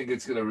good. I think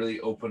it's going to really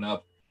open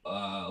up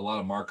a lot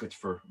of markets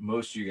for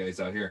most of you guys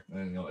out here.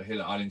 And hit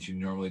an audience you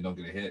normally don't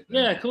get a hit.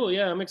 Yeah, cool.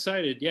 Yeah, I'm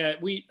excited. Yeah,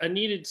 I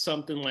needed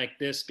something like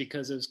this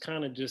because it was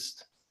kind of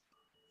just,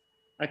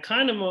 I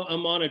kind of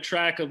am on a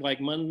track of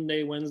like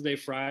Monday, Wednesday,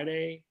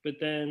 Friday, but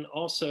then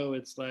also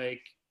it's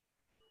like,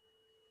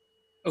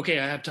 okay,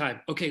 I have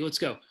time. Okay, let's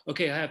go.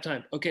 Okay, I have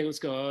time. Okay, let's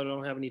go. Oh, I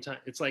don't have any time.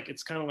 It's like,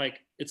 it's kind of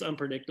like, it's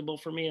unpredictable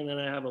for me. And then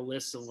I have a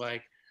list of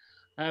like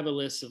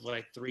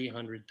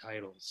 300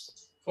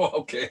 titles. Oh,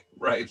 okay,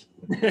 right.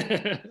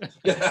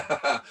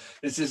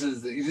 This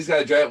is you just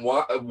got a giant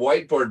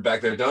whiteboard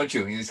back there, don't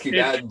you? You just keep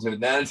adding to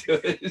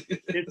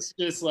it. It's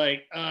just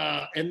like,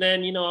 and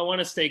then I want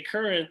to stay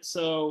current.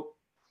 So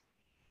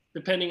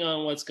depending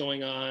on what's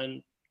going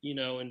on,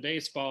 in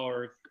baseball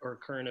or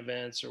current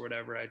events or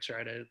whatever, I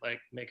try to like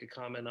make a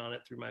comment on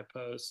it through my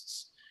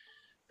posts.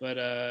 But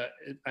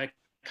I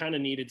kind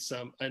of needed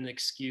an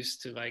excuse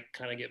to like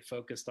kind of get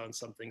focused on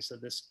something. So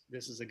this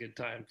is a good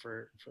time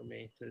for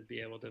me to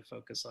be able to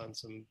focus on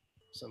some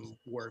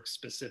work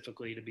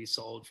specifically to be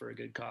sold for a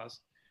good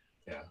cause.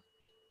 Yeah.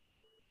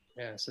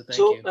 So thank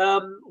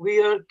you.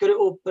 We are going to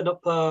open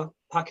up a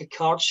pack of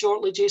cards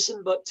shortly,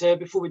 Jason. But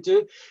before we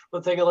do,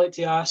 one thing I like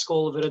to ask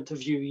all of our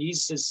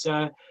interviewees is,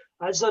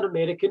 as an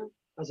American,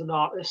 as an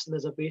artist, and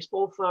as a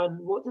baseball fan,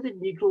 what do the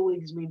Negro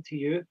Leagues mean to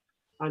you?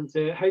 And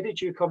how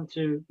did you come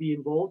to be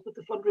involved with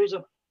the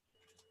fundraiser?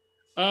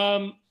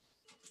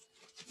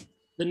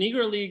 The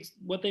Negro Leagues,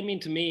 what they mean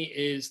to me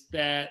is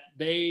that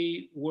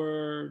they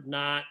were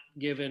not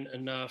given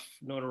enough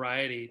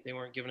notoriety. They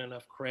weren't given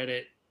enough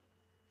credit.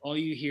 All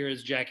you hear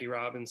is Jackie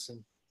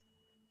Robinson.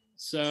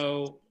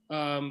 So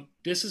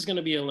this is going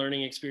to be a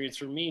learning experience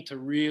for me to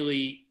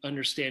really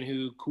understand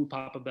who Cool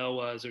Papa Bell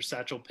was, or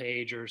Satchel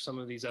Paige, or some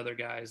of these other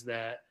guys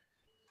that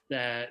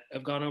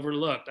have gone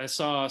overlooked. I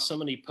saw so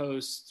many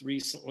posts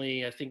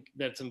recently, I think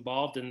that's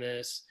involved in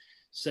this,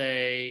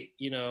 say,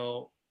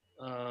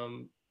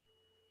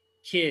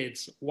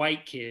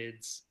 white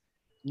kids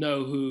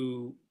know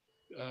who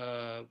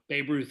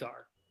Babe Ruth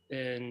are,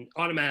 and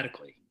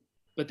automatically,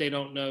 but they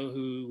don't know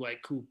who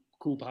like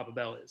cool Papa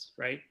Bell is,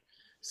 right?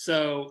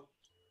 So,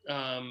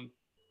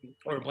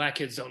 or black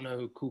kids don't know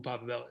who Cool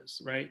Papa Bell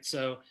is, right?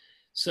 So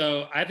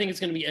I think it's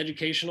going to be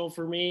educational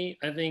for me.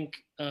 I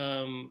think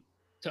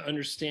to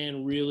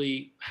understand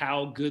really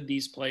how good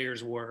these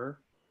players were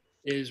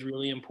is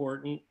really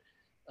important,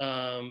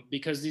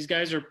 because these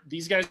guys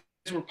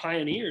were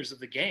pioneers of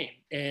the game,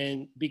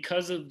 and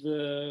because of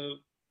the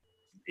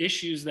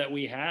issues that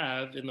we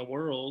have in the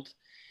world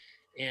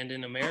and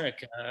in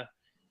America,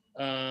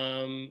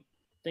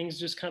 things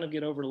just kind of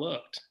get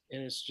overlooked,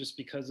 and it's just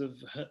because of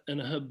an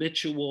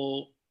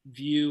habitual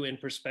view and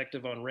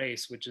perspective on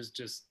race, which is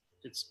just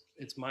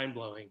it's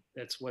mind-blowing.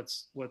 That's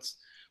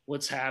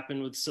what's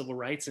happened with civil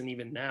rights, and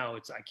even now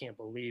I can't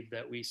believe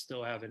that we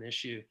still have an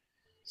issue.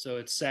 So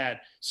it's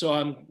sad. So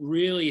I'm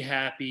really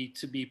happy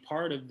to be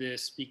part of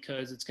this,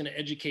 because it's going to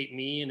educate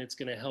me and it's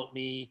going to help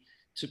me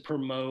to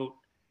promote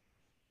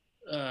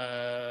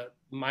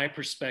my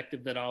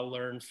perspective that I'll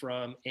learn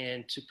from,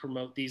 and to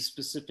promote these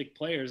specific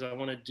players.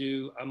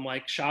 I'm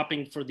like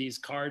shopping for these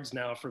cards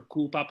now, for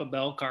Cool Papa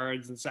Bell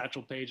cards and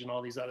Satchel Paige and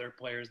all these other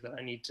players that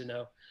I need to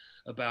know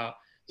about.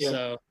 Yeah.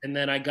 So, and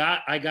then I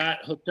got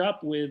hooked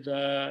up with,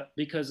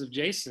 because of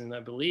Jason,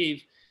 I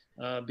believe,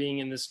 being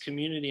in this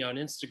community on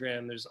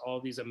Instagram, there's all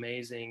these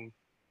amazing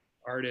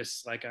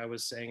artists, like I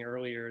was saying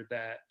earlier,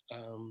 that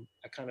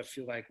I kind of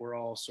feel like we're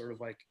all sort of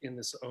like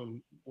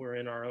we're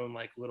in our own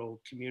like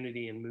little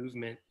community and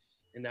movement.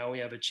 And now we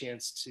have a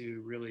chance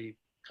to really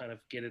kind of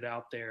get it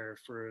out there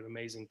for an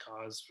amazing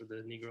cause for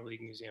the Negro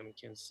League Museum in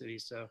Kansas City.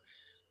 So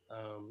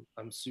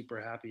I'm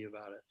super happy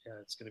about it. Yeah,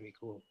 it's going to be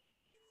cool.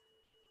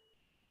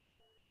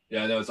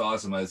 Yeah, no, it's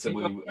awesome. I said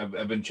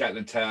I've been chatting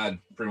to Tad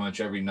pretty much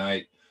every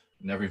night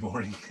and every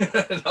morning, and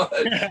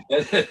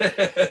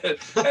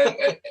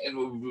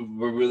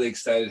we're really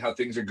excited how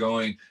things are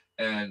going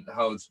and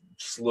how it's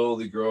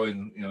slowly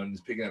growing, and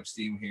it's picking up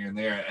steam here and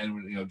there.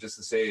 And just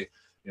to say,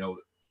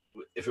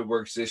 if it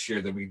works this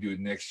year, then we can do it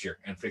next year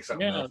and fix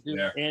something else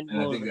there. And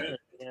I think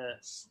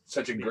that's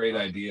such a great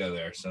idea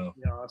there. So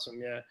yeah,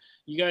 awesome. Yeah,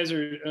 you guys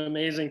are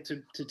amazing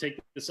to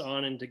take this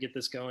on and to get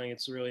this going.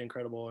 It's really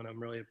incredible, and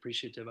I'm really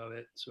appreciative of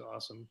it. It's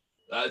awesome.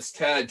 It's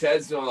Tad.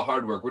 Tad's doing all the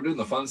hard work. We're doing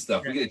the fun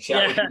stuff. We get to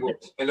chat with people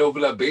and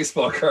open up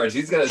baseball cards.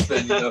 He's got to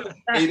spend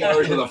 8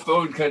 hours on the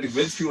phone trying to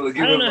convince people to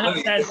give him money. I don't know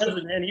how Tad does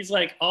it, man. He's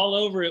like all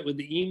over it with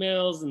the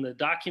emails and the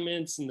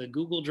documents and the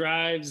Google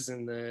Drives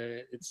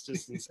it's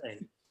just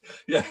insane.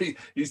 Yeah,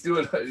 he's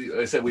doing.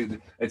 I said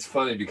it's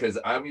funny because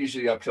I'm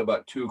usually up till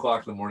about 2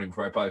 o'clock in the morning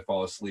before I probably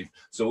fall asleep.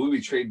 So we'll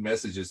be trading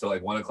messages till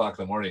like 1 o'clock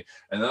in the morning,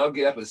 and then I'll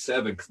get up at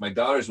 7 because my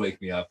daughters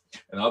wake me up,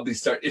 and I'll be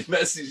starting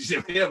messages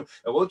to him,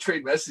 and we'll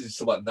trade messages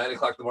till about 9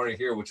 o'clock in the morning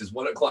here, which is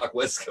 1 o'clock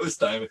West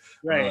Coast time.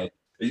 Right.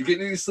 Are you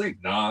getting any sleep?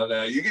 No.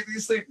 You getting any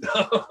sleep?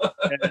 No.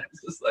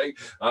 It's just like,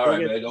 all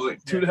right, man. Only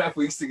 2.5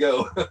 weeks to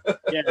go.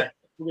 Yeah,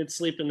 we'll get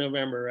sleep in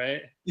November,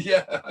 right?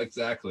 Yeah,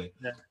 exactly.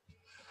 Yeah.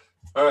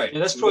 All right. Yeah,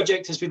 this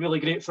project has been really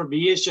great for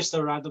me. It's just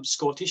a random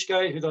Scottish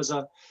guy who does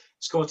a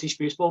Scottish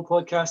baseball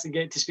podcast and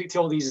get to speak to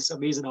all these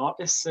amazing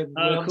artists and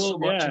learn so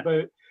much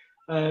about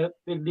the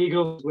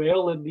Negro as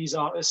well, and these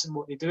artists and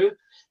what they do.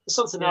 It's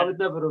something I would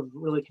never have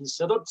really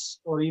considered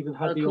or even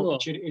had the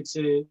opportunity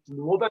to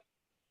know about.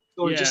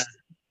 So just,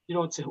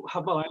 to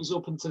have my eyes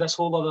open to this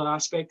whole other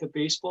aspect of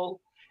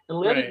baseball and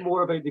learning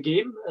more about the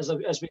game as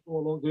we go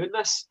along doing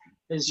this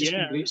has just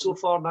been great so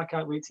far, and I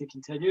can't wait to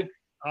continue.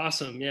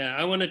 Awesome. Yeah.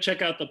 I want to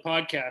check out the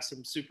podcast.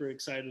 I'm super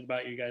excited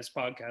about you guys'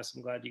 podcast.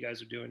 I'm glad you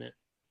guys are doing it.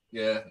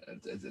 Yeah,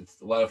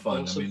 it's a lot of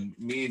fun. Awesome. I mean,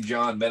 me and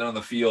John met on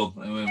the field,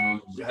 and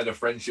we've had a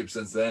friendship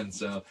since then.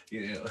 So,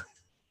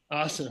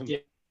 Awesome. Yeah.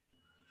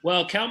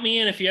 Well, count me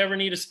in if you ever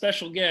need a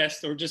special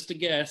guest or just a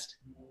guest.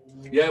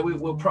 Yeah,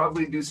 we'll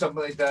probably do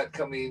something like that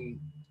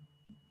coming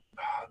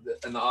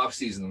in the off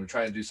season. We're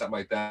trying to do something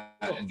like that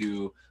and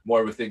do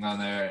more of a thing on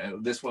there.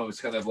 And this one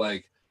was kind of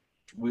like,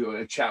 we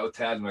would chat with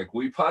Tad and like,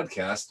 we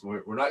podcast,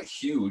 we're not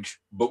huge,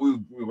 but we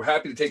were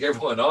happy to take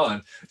everyone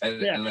on.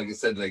 And like I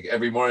said, like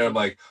every morning I'm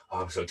like,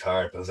 oh, I'm so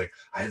tired. But I was like,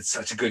 I had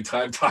such a good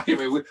time talking.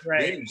 I mean,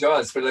 me and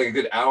John spent like a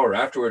good hour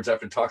afterwards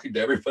after talking to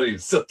everybody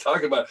and still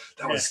talking about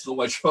that was so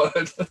much fun.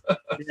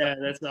 Yeah,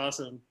 that's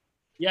awesome.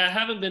 Yeah, I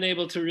haven't been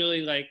able to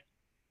really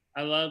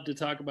I love to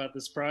talk about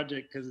this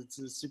project because it's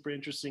a super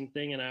interesting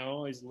thing and I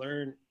always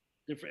learn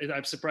different.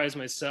 I've surprised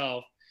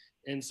myself.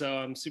 And so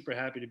I'm super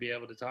happy to be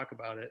able to talk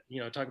about it,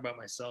 talk about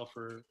myself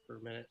for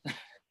a minute.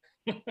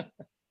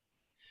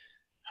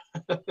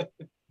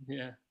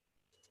 Yeah.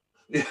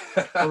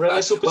 Well,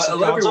 I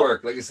love your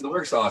work. Like I said, the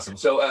work's awesome.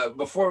 So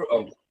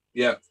all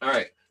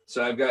right.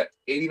 So I've got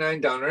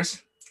 89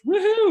 downers.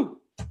 Woohoo!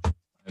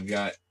 I've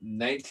got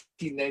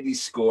 1990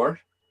 score.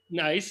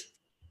 Nice.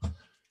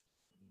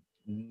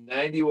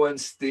 91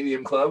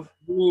 Stadium Club.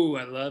 Ooh,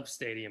 I love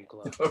Stadium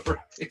Club. All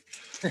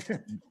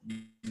right.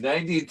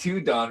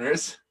 92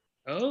 Donners.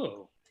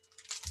 Oh,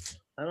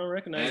 I don't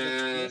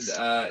recognize it.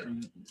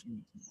 And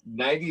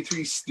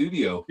 93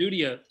 Studio.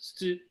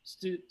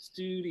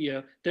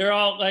 Studio. They're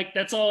all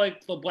that's all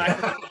the black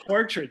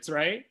portraits,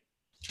 right?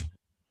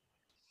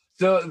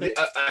 So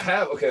I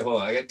have,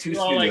 hold on. I got two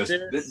studios.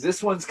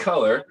 This one's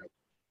color.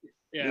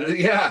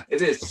 Yeah,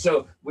 it is.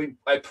 So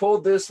I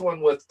pulled this one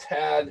with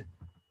Tad.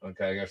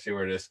 Okay, I gotta see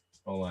where it is.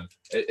 Hold on.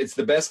 It's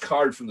the best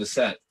card from the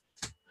set.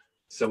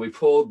 So we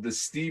pulled the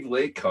Steve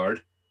Lake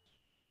card.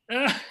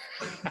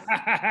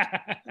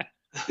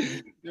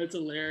 That's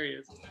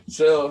hilarious.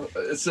 So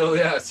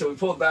we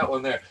pulled that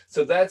one there.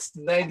 So that's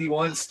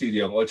 91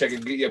 Studio, which I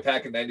can get you a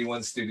pack of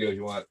 91 Studio if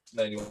you want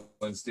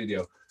 91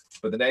 Studio.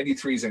 But the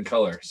 93 is in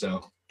color,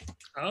 so.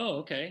 Oh,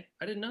 okay.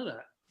 I didn't know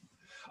that.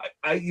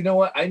 You know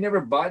what? I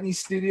never bought any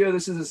studio.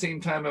 This is the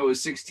same time I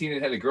was 16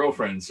 and had a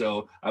girlfriend,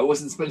 so I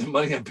wasn't spending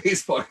money on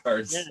baseball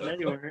cards. Yeah, so. no,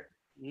 you weren't.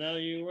 No,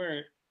 you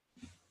weren't.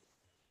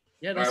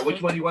 Yeah, All that's right,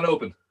 which one do you want to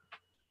open?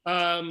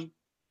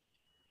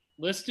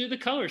 Let's do the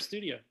color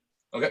studio.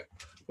 Okay,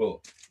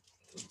 cool.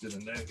 Let's do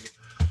the 90.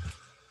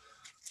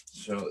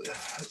 So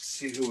let's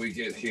see who we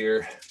get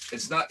here.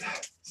 It's not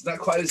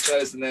quite as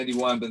bad as the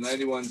 91, but the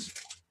 91's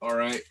all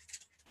right.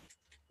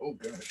 Oh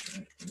gosh.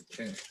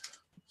 Okay. Let's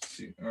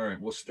see. All right,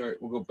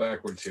 we'll go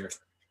backwards here.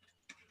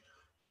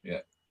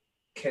 Yeah.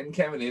 Ken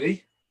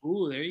Caminiti.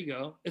 Ooh, there you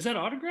go. Is that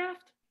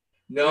autographed?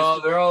 No,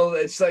 they're all.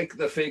 It's like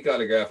the fake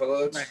autograph.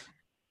 Although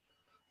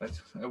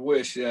I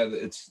wish. Yeah,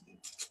 it's.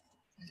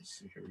 Let's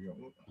see. Here we go.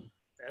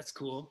 That's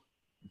cool.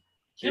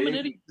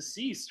 Caminiti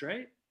deceased,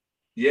 right?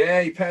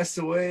 Yeah, he passed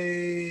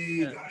away.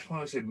 Yeah. Gosh,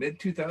 what was it? Mid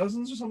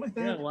 2000s or something like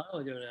that. Yeah, a while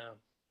ago now.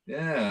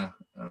 Yeah.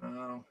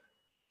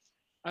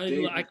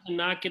 I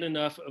cannot get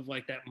enough of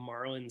like that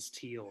Marlins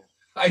teal.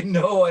 I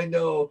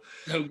know.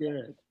 So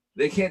good.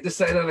 They can't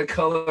decide on a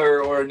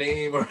color or a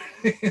name or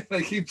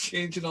they keep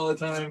changing all the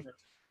time.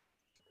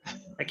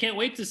 I can't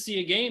wait to see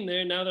a game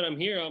there. Now that I'm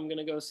here, I'm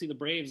gonna go see the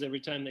Braves every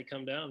time they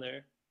come down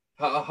there.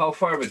 How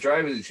far of a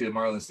drive is it to the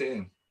Marlins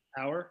Stadium?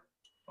 Hour.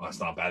 Oh, that's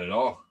not bad at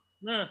all.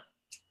 Nah.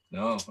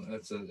 No,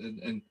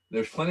 and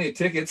there's plenty of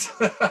tickets.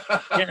 Yeah,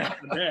 I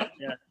bet.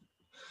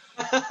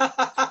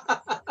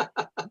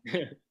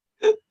 Yeah.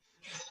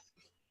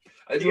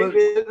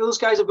 Those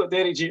guys have got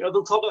Derek Jeter.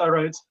 They'll turn it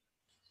around.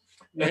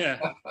 Yeah.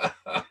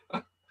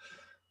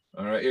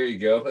 All right, here you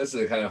go. This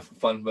is kind of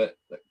fun, but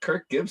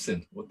Kirk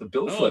Gibson with the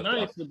bill flipped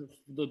nice. up. With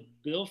the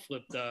bill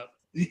flipped up.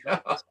 Yeah.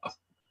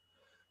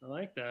 I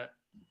like that.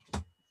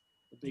 The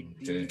big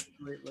okay.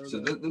 logo. So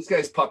this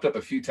guy's popped up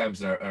a few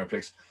times in our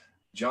picks.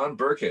 John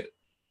Burkett.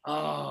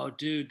 Oh,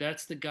 dude,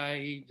 that's the guy.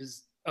 He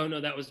was. Oh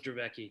no, that was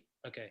Dravecky.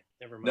 Okay,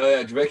 never mind. No,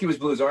 yeah, Dravecky was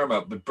blew his arm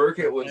up, but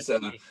Burkett was.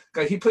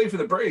 God, he played for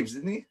the Braves,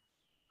 didn't he?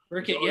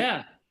 Burkett,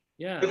 yeah.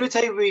 Every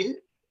time we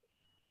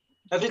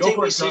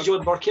see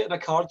John Burkett in a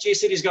card,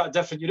 Jason, he's got a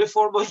different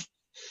uniform on.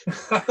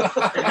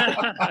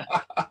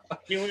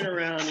 He went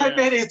around. How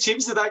many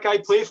teams did that guy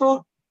play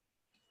for?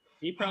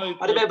 He probably.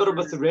 I remember him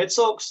with the Red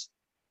Sox.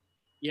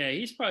 Yeah,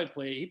 he's probably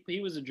played. He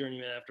was a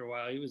journeyman after a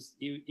while.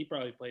 He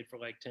probably played for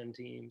like 10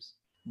 teams.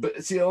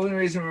 But see, the only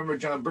reason I remember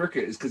John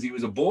Burkett is because he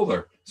was a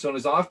bowler. So on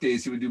his off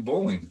days, he would do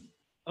bowling.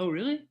 Oh,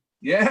 really?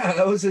 Yeah,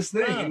 that was his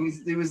thing. Oh.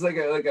 He was like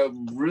a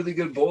really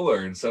good bowler,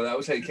 and so that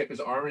was how he kept his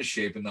arm in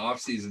shape in the off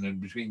season and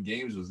between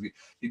games.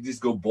 He'd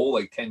just go bowl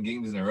like 10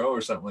 games in a row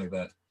or something like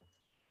that.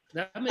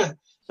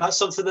 That's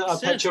something that a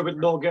pitcher would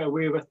not get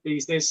away with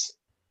these days.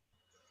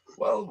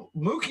 Well,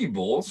 Mookie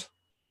bowls.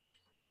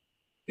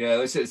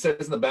 Yeah, it says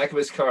in the back of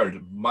his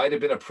card, might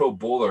have been a pro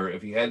bowler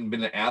if he hadn't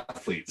been an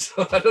athlete.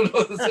 So I don't know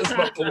what this says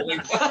about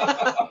bowling.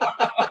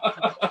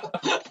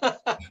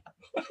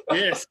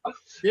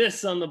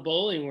 This on the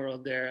bowling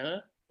world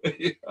there, huh?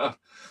 Yeah.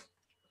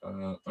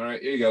 All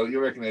right, here you go. You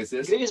recognize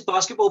this. Greatest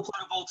basketball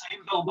player of all time,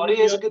 Bill Murray,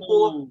 is a good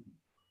bowler.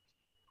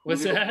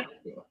 What's that?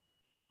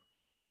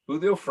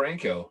 Julio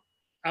Franco.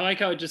 I like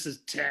how it just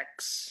says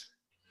Tex.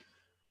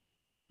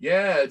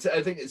 Yeah,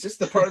 I think it's just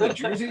the part of the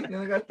jersey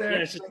they got there. Yeah,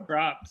 it's just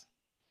cropped.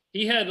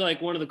 He had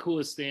like one of the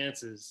coolest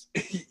stances.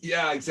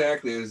 Yeah,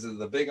 exactly. It was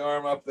the big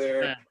arm up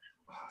there. Yeah.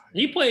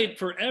 He played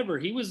forever.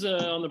 He was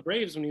on the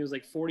Braves when he was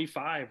like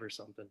 45 or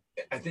something.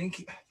 I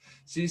think.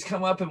 So he's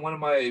come up in one of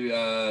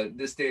my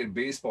this day in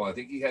baseball. I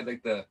think he had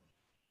like the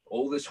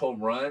oldest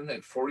home run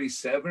at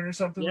 47 or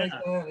something like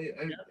that. I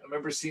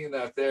remember seeing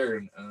that there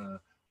and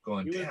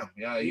going,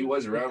 he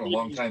was around a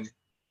long time.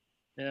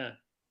 Yeah.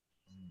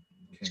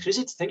 It's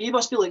crazy to think he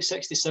must be like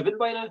 67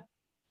 by now.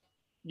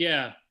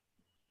 Yeah.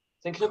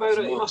 Thinking about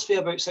it, he must be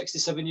about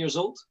 67 years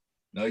old.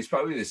 No, he's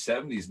probably in his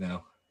 70s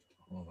now.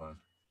 Hold on.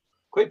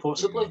 Quite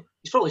possibly.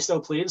 He's probably still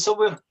playing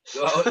somewhere.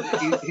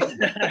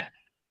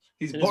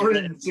 He's born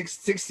in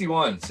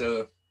 61,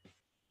 so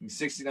he's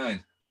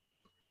 69.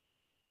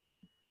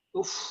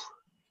 Oof.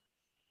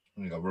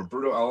 There you go.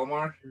 Roberto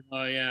Alomar.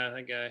 Oh, yeah,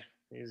 that guy.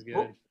 He's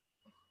good.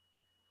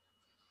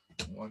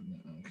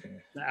 Okay.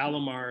 The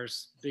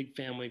Alomars, big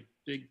family,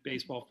 big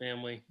baseball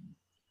family.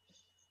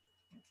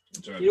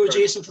 You know,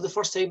 Jason, for the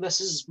first time,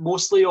 this is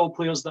mostly all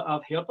players that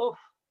I've heard of.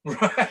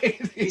 Right.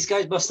 These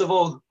guys have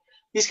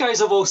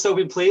all still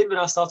been playing when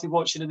I started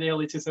watching in the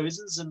early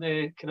 2000s and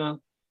the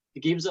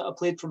games that I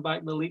played from back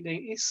in the late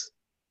 90s.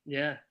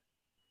 Yeah.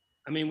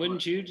 I mean,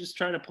 wouldn't you just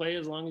try to play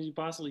as long as you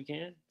possibly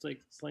can?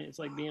 It's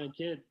like being a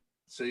kid.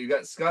 So you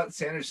got Scott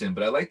Sanderson,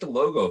 but I like the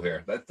logo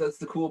here. That's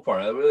the cool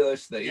part. I really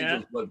wish the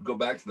Angels would go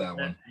back to that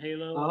one.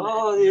 Halo.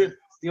 Oh,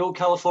 the old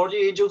California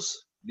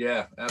Angels.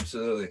 Yeah,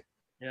 absolutely.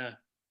 Yeah.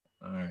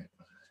 All right.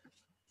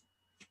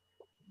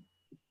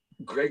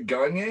 Greg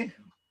Gagne?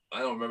 I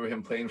don't remember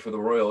him playing for the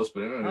Royals,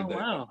 but I don't know. Oh,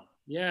 wow.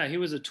 Yeah, he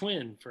was a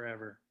Twin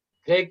forever.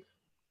 Greg.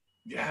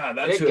 Yeah,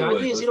 that's Greg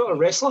Gagne, is he not a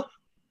wrestler?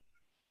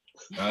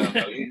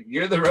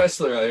 You're the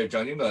wrestler out here,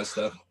 John. You know that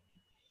stuff.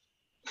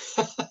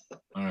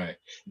 All right.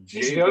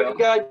 Jay Bell.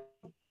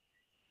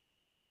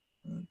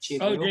 Jay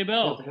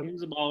Bell. He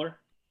was a baller.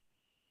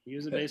 He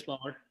was a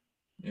baseballer.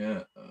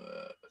 Yeah.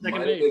 Second Might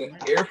have base. been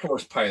an Air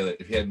Force pilot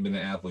if he hadn't been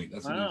an athlete.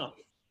 That's what Wow.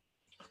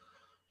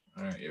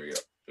 All right, here we go.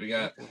 We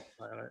got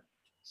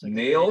Second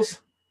nails. base.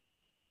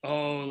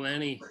 Oh,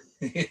 Lenny.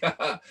 Yeah.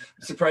 I'm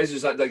surprised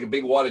there's not like a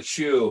big wad of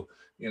chew,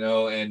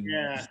 and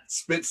Yeah.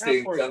 spit That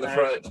stains poor on the guy.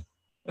 front.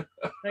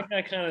 That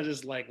guy kind of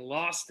just like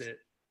lost it.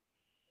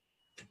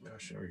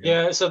 Gosh, there we go.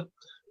 Yeah, it's a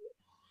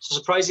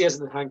surprise he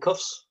hasn't in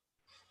handcuffs.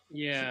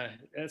 Yeah,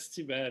 that's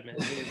too bad, man.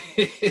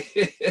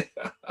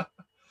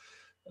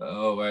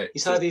 Oh, right.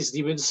 He's had these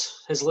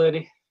demons, his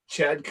Lenny.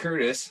 Chad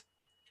Curtis.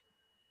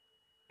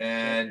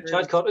 And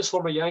Chad Curtis,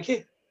 former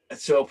Yankee.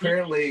 so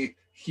apparently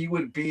he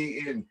would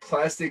be in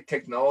plastic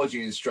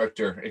technology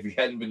instructor if he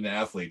hadn't been an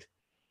athlete.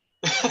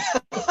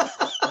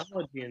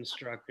 Technology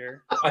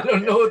instructor. I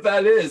don't know what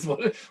that is.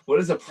 What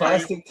is a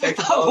plastic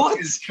technology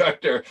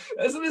instructor?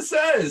 That's what it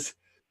says.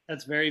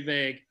 That's very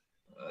vague.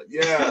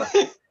 Yeah.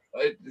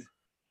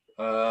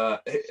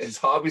 His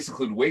hobbies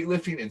include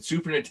weightlifting and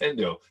Super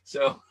Nintendo.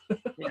 So,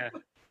 Yeah.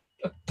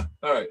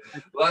 all right.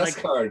 Last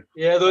card.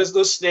 Yeah, those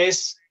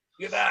SNES.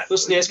 Look at that.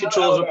 Those SNES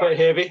controllers are quite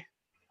heavy.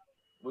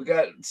 We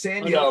got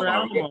Sandy Another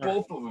Alomar. We got Alomar.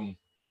 both of them.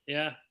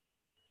 Yeah.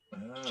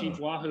 Oh. Chief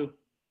Wahoo.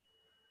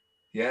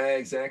 Yeah,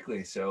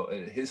 exactly. So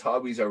his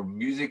hobbies are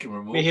music and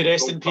remote. May he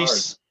rest control in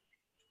peace.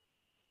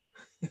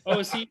 Oh,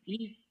 is he?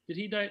 Did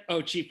he die?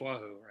 Oh, Chief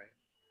Wahoo,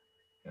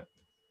 right?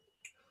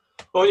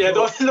 Oh yeah,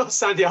 not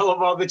Sandy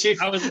Alomar, the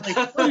chief. I was like,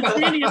 oh, did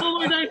Sandy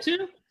Alomar die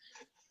too?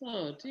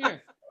 Oh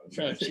dear.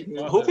 No, Chief I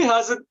Wahoo. hope he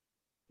hasn't.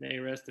 May he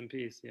rest in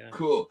peace. Yeah.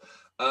 Cool.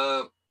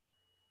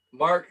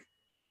 Mark,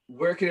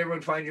 where can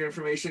everyone find your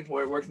information?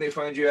 Where can they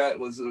find you at?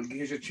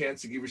 Here's your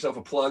chance to give yourself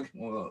a plug.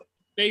 Well,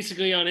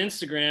 Basically on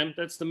Instagram,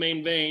 that's the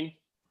main vein.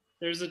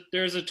 There's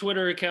a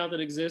Twitter account that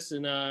exists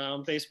and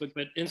on Facebook,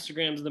 but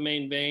Instagram's the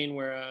main vein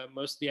where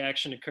most of the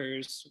action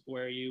occurs,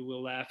 where you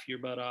will laugh your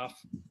butt off,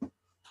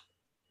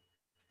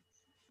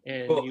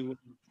 and Cool.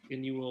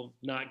 you will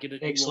not get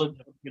it. Excellent.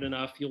 You won't get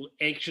enough. You'll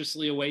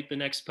anxiously await the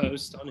next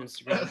post on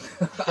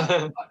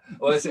Instagram.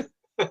 well, listen,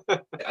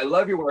 I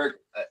love your work.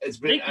 It's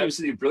been Thank you.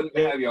 absolutely brilliant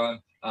to have you on.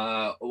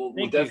 We'll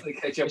Thank you. definitely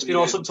catch up It's with been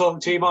you. awesome talking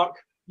to you, Mark.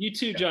 You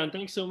too, John.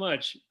 Thanks so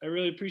much. I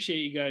really appreciate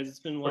you guys. It's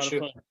been a lot For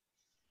sure. of fun.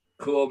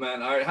 Cool,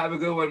 man. All right, have a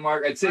good one,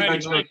 Mark. I'd say All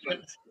right, good night. John.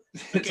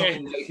 But it's Okay.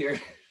 all night here.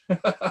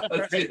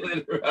 See you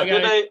later. Bye,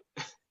 Good guys. night.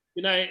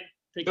 Good night.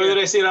 Take Enjoy the care.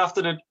 rest of your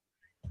afternoon.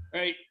 All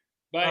right.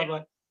 Bye. Bye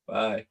bye.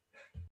 Bye.